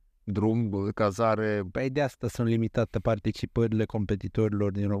 drum, cazare... Păi de asta sunt limitate participările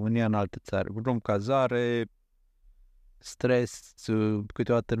competitorilor din România în alte țări. Drum, cazare, stres,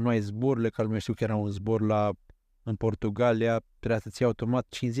 câteodată nu ai zborurile, că lumea știu că era un zbor în Portugalia, trebuia să-ți iei automat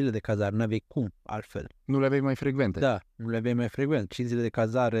 5 zile de cazare, nu aveai cum altfel. Nu le aveai mai frecvente. Da, nu le aveai mai frecvent. 5 zile de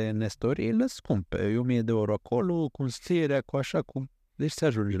cazare în Estorie, le scumpe. 1000 de euro acolo, cu înscrierea, cu așa, cu... Deci se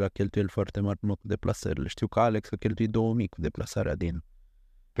ajunge la cheltuieli foarte mari cu deplasările. Știu că Alex a cheltuit 2000 cu deplasarea din...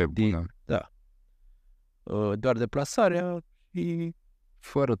 Pe bună. Da. Doar deplasarea și...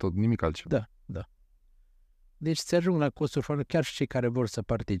 Fără tot, nimic altceva. Da. Deci se ajung la costuri foarte, chiar și cei care vor să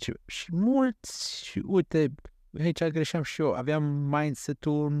participe. Și mulți, și uite, aici greșeam și eu, aveam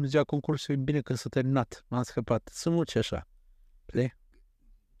mindset-ul în ziua concursului, bine că s-a terminat, m-am scăpat. Sunt mulți așa.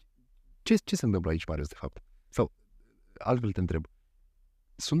 Ce se întâmplă aici, Marius, de fapt? Sau, altfel te întreb.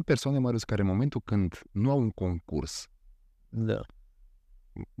 Sunt persoane, Marius, care în momentul când nu au un concurs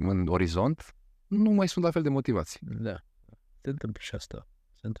în orizont, nu mai sunt la fel de motivați. Da. Se întâmplă și asta.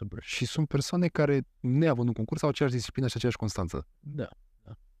 Și sunt persoane care, neavând un concurs, au aceeași disciplină și aceeași constanță. Da.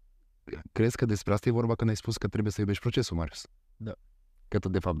 Crezi că despre asta e vorba când ai spus că trebuie să iubești procesul, Marius? Da. Că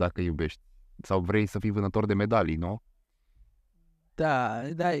tot de fapt dacă iubești. Sau vrei să fii vânător de medalii, nu? Da,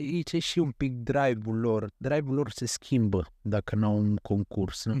 aici e și un pic drive-ul lor. Drive-ul lor se schimbă dacă nu au un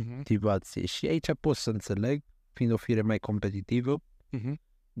concurs, motivație. Și aici pot să înțeleg, fiind o fire mai competitivă,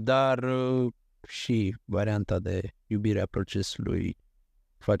 dar și varianta de iubire a procesului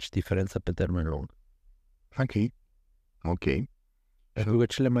face diferența pe termen lung. Ok. Pentru că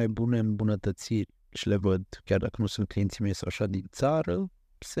cele mai bune îmbunătățiri, și le văd, chiar dacă nu sunt clienții mei sau așa din țară,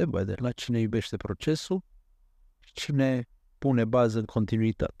 se vede la cine iubește procesul și cine pune bază în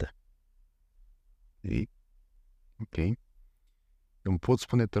continuitate. Ok. Îmi poți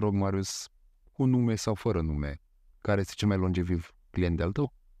spune, te rog, Marius, cu nume sau fără nume, care este cel mai longeviv client de-al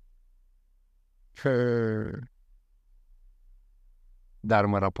tău? Dar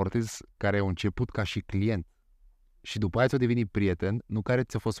mă raportez care a început ca și client. Și după aia ți-a devenit prieten, nu care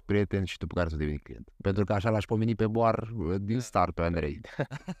ți-a fost prieten și după care ți-a devenit client. Pentru că așa l-aș pomeni pe boar din start pe Andrei.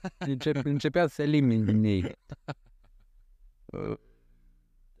 Începea să elimini din ei.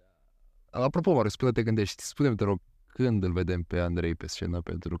 Apropo, Marius, până te gândești, spune-mi, te rog, când îl vedem pe Andrei pe scenă?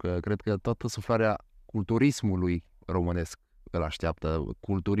 Pentru că cred că toată suflarea culturismului românesc îl așteaptă.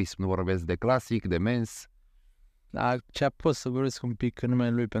 Culturism, nu vorbesc de clasic, de mens. Da, ce pot să vorbesc un pic în numele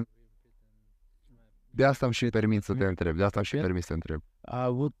lui pentru... De asta am și permis să te întreb. A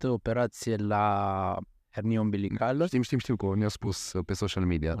avut operație la hernie umbilicală. Știm că ne-a spus pe social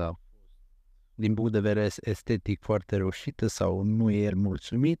media, da. Din punct de vedere estetic foarte reușită sau nu e el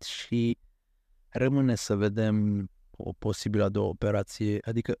mulțumit și rămâne să vedem o posibilă a doua operație,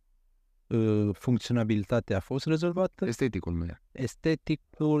 adică funcționalitatea a fost rezolvată. Esteticul nu e.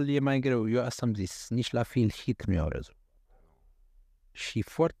 Esteticul e mai greu, eu asta am zis, nici la Phil Hit nu i-au rezolvat. Și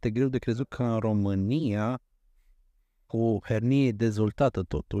foarte greu de crezut că în România, cu o hernie dezvoltată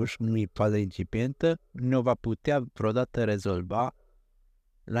totuși, nu e fază incipientă, nu o va putea vreodată rezolva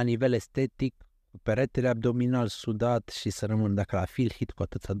la nivel estetic, cu peretele abdominal sudat și să rămân, dacă la Phil Hit cu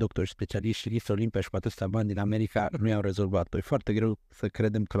atâția doctori specialiști și listă olimpică și cu atâția bani din America nu i-au rezolvat-o. E foarte greu să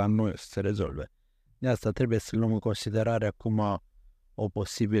credem că la noi o să se rezolve. De asta trebuie să luăm în considerare acum o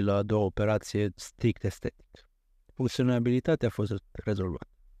posibilă a doua operație strict estetic. Funcționalitatea a fost rezolvată.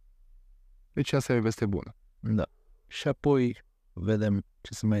 Deci asta e o veste bună. Da. Și apoi vedem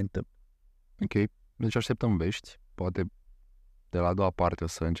ce se mai întâmplă. Ok. Deci așteptăm vești. Poate de la a doua parte o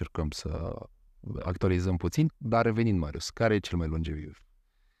să încercăm să actualizăm puțin. Dar revenind, Marius, care e cel mai longeviv?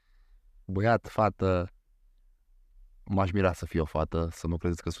 Băiat, fată? M-aș mira să fie o fată, să nu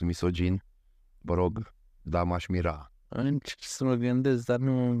credeți că sunt misogin. Vă rog, dar m-aș mira. Încerc să mă gândesc, dar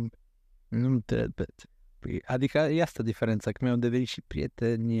nu-mi trebuie. Adică e asta diferența, că mi-au devenit și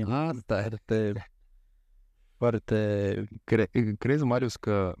prieteni. Asta foarte... Crezi, Marius,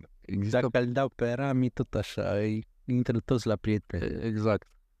 că există... Dacă îl dau pe Rami, tot așa, îi intră toți la prieteni.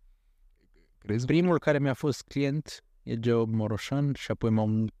 Exact. Crezi? Primul care mi-a fost client e Geo Moroșan și apoi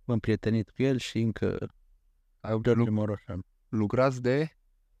m-am împrietenit cu el și încă George Moroșan. Lucrați de?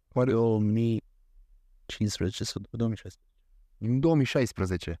 2015 sau 2016. În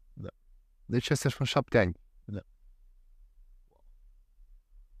 2016? Da. Deci astea sunt 7 ani. Da.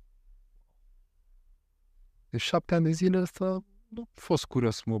 De 7 ani de zile ăsta nu a fost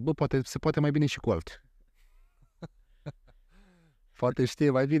curios, poate se poate mai bine și cu altul. Poate știe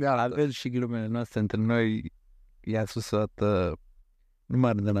mai bine altul. Avem și glumele noastre între noi. I-a spus o dată, nu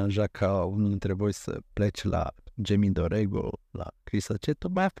m-ar deranja ca unul dintre voi să plece la Jamie Dorego, la Chris Aceto,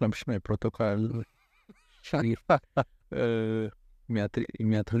 mai aflăm și noi protocolul. Și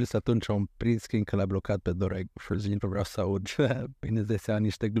mi-a trimis atunci un print screen că l-a blocat pe Dorego și zic, nu vreau să aud. Bine de seama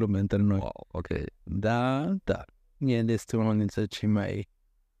niște glume între noi. Wow, ok. Da. El este unul dintre cei mai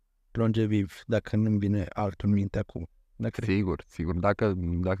longevivi, dacă nu-mi vine altul în minte acum. Sigur. Dacă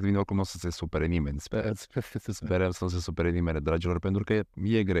vine oricum nu o să se supere nimeni. Sperăm să nu se supere nimeni, dragilor, pentru că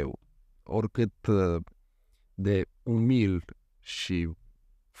e greu. Oricât de umil și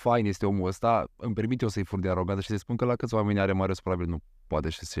fain este omul ăsta, îmi permite eu să-i fur de aroganță și să-i spun că la câți oameni are Marius probabil nu poate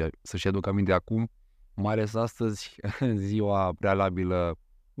să-și aducă aminte acum, mai ales astăzi, ziua prealabilă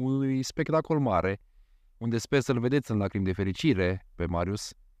unui spectacol mare, unde sper să-l vedeți în lacrimi de fericire pe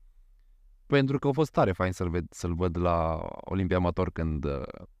Marius, pentru că a fost tare fain să-l văd la Olimpia Amator când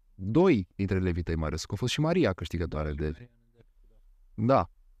doi dintre elevii tăi, Marius, că a fost și Maria câștigătoare de... Da,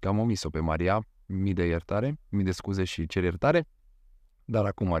 că am omis-o pe Maria, mii de iertare, mii de scuze și cer iertare. Dar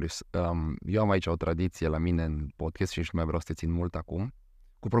acum, Marius, eu am aici o tradiție la mine în podcast și nu mai vreau să te țin mult acum,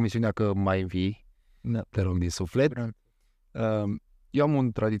 cu promisiunea că mai învii, te rog din suflet. Eu am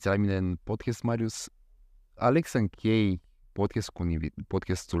o tradiție la mine în podcast, Marius. Aleg să închei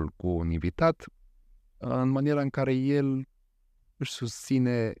podcastul cu un invitat în maniera în care el își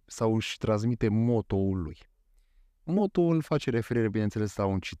susține sau își transmite motoul lui. Motoul face referire, bineînțeles, la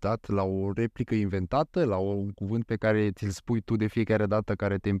un citat, la o replică inventată, la un cuvânt pe care ți-l spui tu de fiecare dată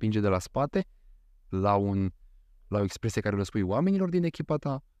care te împinge de la spate, la o expresie care le spui oamenilor din echipa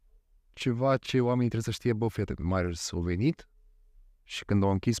ta, ceva ce oamenii trebuie să știe, fete, Marius a venit și când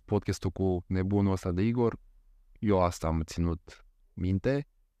au închis podcastul cu nebunul ăsta de Igor, eu asta am ținut minte,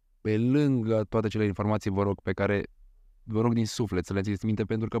 pe lângă toate cele informații, pe care vă rog din suflet să le țineți minte,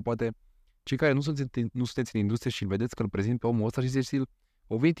 pentru că poate cei care nu sunteți în industrie și îl vedeți că îl prezint pe omul ăsta și ziceți,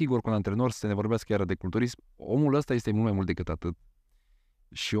 o venit Igor cu un antrenor să ne vorbească chiar de culturism, omul ăsta este mult mai mult decât atât.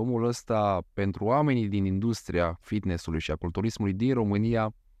 Și omul ăsta, pentru oamenii din industria fitness-ului și a culturismului din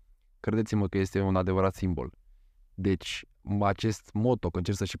România, credeți-mă că este un adevărat simbol. Deci, acest motto, că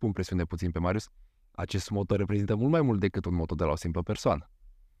încerc să și pun presiune puțin pe Marius, acest motto reprezintă mult mai mult decât un motto de la o simplă persoană.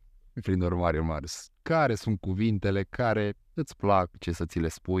 Prin urmare, Marius, care sunt cuvintele care îți plac, ce să ți le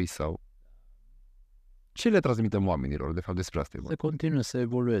spui sau ce le transmitem oamenilor? De fapt, despre asta e Să continue să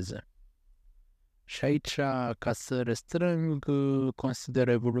evolueze. Și aici, ca să restrâng, consider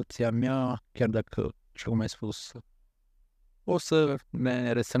evoluția mea, chiar dacă, și cum ai spus, o să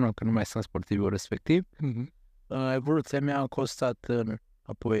ne resemnăm că nu mai sunt sportivul respectiv. Evoluția mea a constat în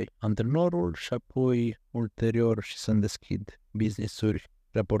apoi antrenorul și apoi ulterior și să-mi deschid business-uri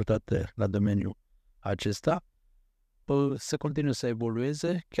raportate la domeniul acesta, să continue să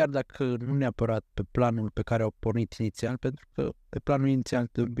evolueze, chiar dacă nu neapărat pe planul pe care au pornit inițial, pentru că pe planul inițial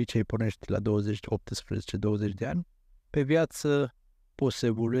de obicei pornești la 18-20 de ani, pe viață poți să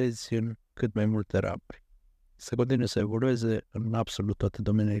evoluezi în cât mai multe ramuri. Să continue să evolueze în absolut toate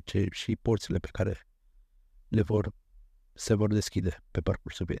domeniile și porțile pe care se vor deschide pe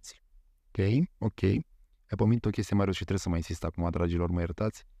parcursul vieții. Ok. Ai pomenit o chestie, Marius, și trebuie să mai insist acum, dragilor, mă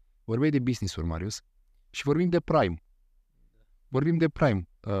iertați. Vorbeai de business-uri, Marius, și vorbim de Prime. Vorbim de Prime,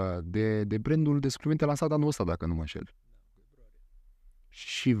 de brandul de suplimente lansat anul ăsta, dacă nu mă înșel.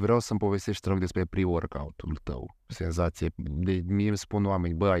 Și vreau să-mi povestești, rog, despre pre-workout-ul tău. Senzație. Mie îmi spun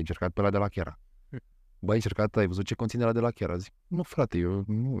oameni, bă, ai încercat pe ăla de la Chera. Bă, ai încercat, ai văzut ce conține ăla de la Chera? Zic, nu, frate,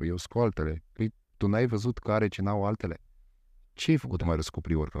 eu scot altele. Păi, tu n-ai văzut care ce n-au altele? Ce ai făcut, Marius, cu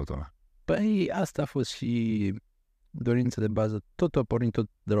pre-workout-ul ăla? Păi, asta a fost și dorința de bază. Tot a pornit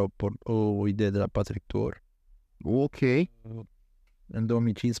de la o idee de la Patrick Tuor. Ok. În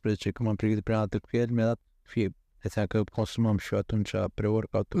 2015, când m-am pregătit prima dată cu el, mi-a dat seama că consumam și eu atunci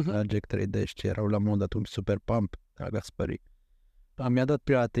pre-workout-ul la Jack 3D și erau la mod atunci Super Pump la Gaspari. Mi-a dat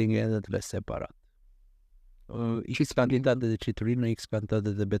prima dată ingredientele separat. X cantitate de citrulină, X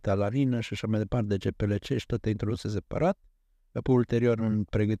cantitate de beta-alanină și așa mai departe, de GPLC și toate introduse separat. Apoi ulterior în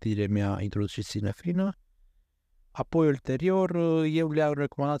pregătire mi-a introdus și sinefrină. Apoi ulterior eu le-am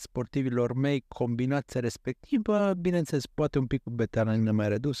recomandat sportivilor mei combinația respectivă, bineînțeles poate un pic cu beta-alanină mai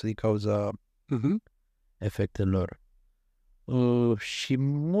redusă din cauza efectelor. Și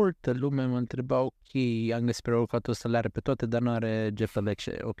multă lume mă întreba, ok, am găsit pre-workout-ul ăsta, le are pe toate, dar nu are GPLC.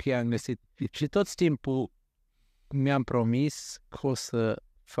 Ok, am găsit. Și tot timpul mi-am promis că o să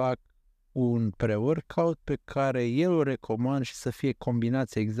fac un pre-workout pe care eu o recomand și să fie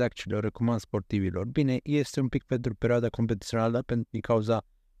combinația exact ce le recomand sportivilor. Bine, este un pic pentru perioada competițională, din cauza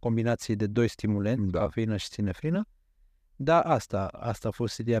combinației de doi stimulenți, cafeină și sinefrină, dar asta a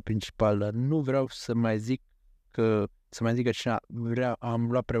fost ideea principală. Nu vreau să mai zic că cineva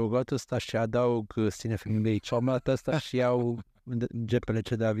am luat pre-workout-ul ăsta și adaug sinefrină de aici, am luat ăsta și iau GPLC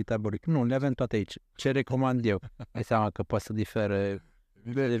de la Vitabolic. Nu, le avem toate aici. Ce recomand eu? Ai seama că poate să difere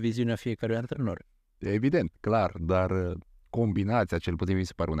de viziunea fiecărui antrenor. Evident, clar, dar combinația, cel puțin, mi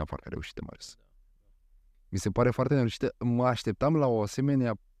se pare una foarte reușită, Marius. Mi se pare foarte reușită. Mă așteptam la o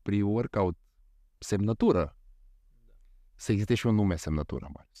asemenea pre-workout semnătură. Să existe și un nume semnătură,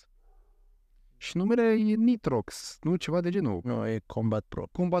 Marius. Și numele e Nitrox, nu ceva de genul. Nu, e Combat Pro.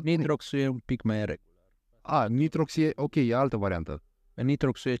 Nitrox-ul e un pic mai regular. Nitrox e, ok, e altă variantă.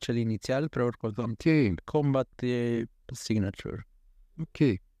 Nitrox-ul e cel inițial, pre-workout. Combat e Signature.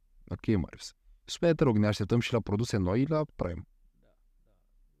 Ok, Marius. Spune, te rog, ne așteptăm și la produse noi la Prime.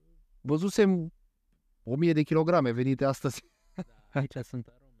 Văzusem 1000 de kilograme venite astăzi. Aici sunt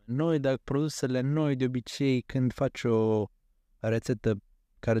arome noi, dar produsele noi, de obicei, când faci o rețetă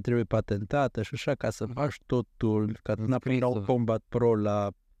care trebuie patentată și așa, ca să faci totul, ca să n-aprindă Combat Pro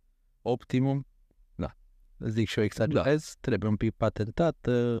la optimum, zic și eu exagerez, trebuie un pic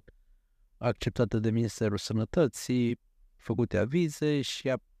patentată, acceptată de Ministerul Sănătății, făcute avize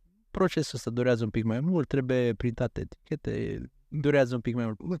și procesul ăsta durează un pic mai mult, trebuie printate etichete, durează un pic mai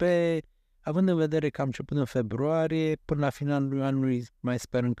mult. Având în vedere că am început în februarie, până la finalul anului mai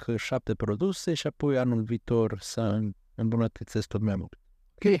sper încă 7 produse și apoi anul viitor să îmbunătățesc tot mai mult.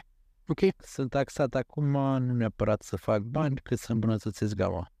 Ok. Sunt taxat acum, nu neapărat să fac bani, cât să îmbunătățesc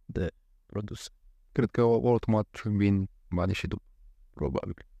gama de produse. Cred că automat vin bani și după.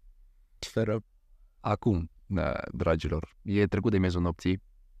 Probabil. Sperăm. Acum, dragilor, e trecut de miezul nopții.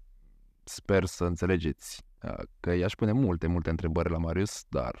 Sper să înțelegeți că i-aș pune multe întrebări la Marius,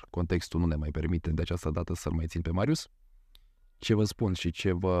 dar contextul nu ne mai permite de această dată să-l mai țin pe Marius. Ce vă spun și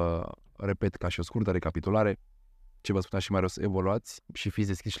ce vă repet ca și o scurtă recapitulare, ce vă spunea și Marius, evoluați și fiți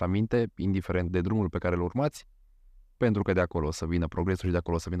deschiși la minte, indiferent de drumul pe care îl urmați, pentru că de acolo o să vină progresul și de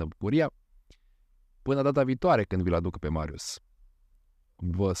acolo o să vină bucuria. Până data viitoare când vi-l aduc pe Marius,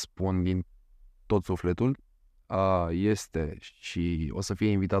 vă spun din tot sufletul, este și o să fie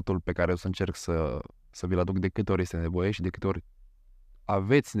invitatul pe care o să încerc să vi-l aduc de câte ori este nevoie și de câte ori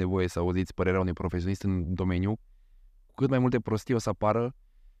aveți nevoie să auziți părerea unui profesionist în domeniu. Cu cât mai multe prostii o să apară,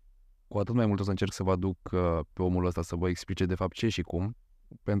 cu atât mai mult o să încerc să vă aduc pe omul ăsta să vă explice de fapt ce și cum,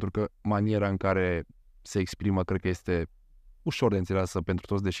 pentru că maniera în care se exprimă cred că este ușor de înțeleasă pentru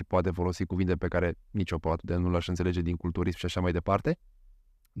toți, deși poate folosi cuvinte pe care nici o poate nu l-aș înțelege din culturism și așa mai departe.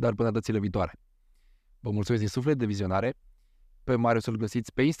 Dar până dățile viitoare. Vă mulțumesc din suflet de vizionare. Pe Marius îl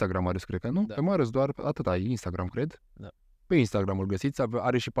găsiți pe Instagram, Marius, cred că nu? Da. Pe Marius doar atâta, Instagram, cred. Da. Pe Instagram îl găsiți,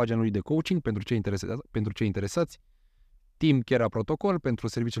 are și pagina lui de coaching pentru cei interesați. Team Chera Protocol pentru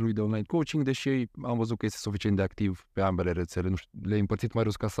serviciul lui de online coaching, deși am văzut că este suficient de activ pe ambele rețele. Nu știu, le-ai împărțit,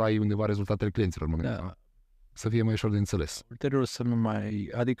 Marius, ca să ai undeva rezultatele clienților în momentul ăsta. Să fie mai ușor de înțeles. Ulterior să nu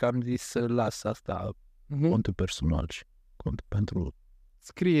mai... Adică am zis să las asta contul personal și contul pentru...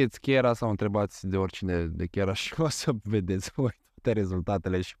 Scrieți Chera sau întrebați de oricine de Chera și o să vedeți voi toate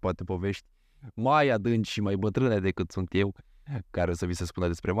rezultatele și poate povești mai adânci și mai bătrâne decât sunt eu, care o să vi se spună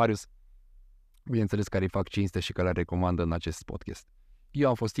despre Marius. Bineînțeles, care îi fac cinste și care le recomandă în acest podcast. Eu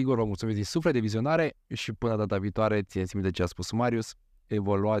am fost Igor, vă mulțumesc din suflet de vizionare și până data viitoare, țineți minte ce a spus Marius,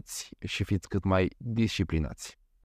 evoluați și fiți cât mai disciplinați.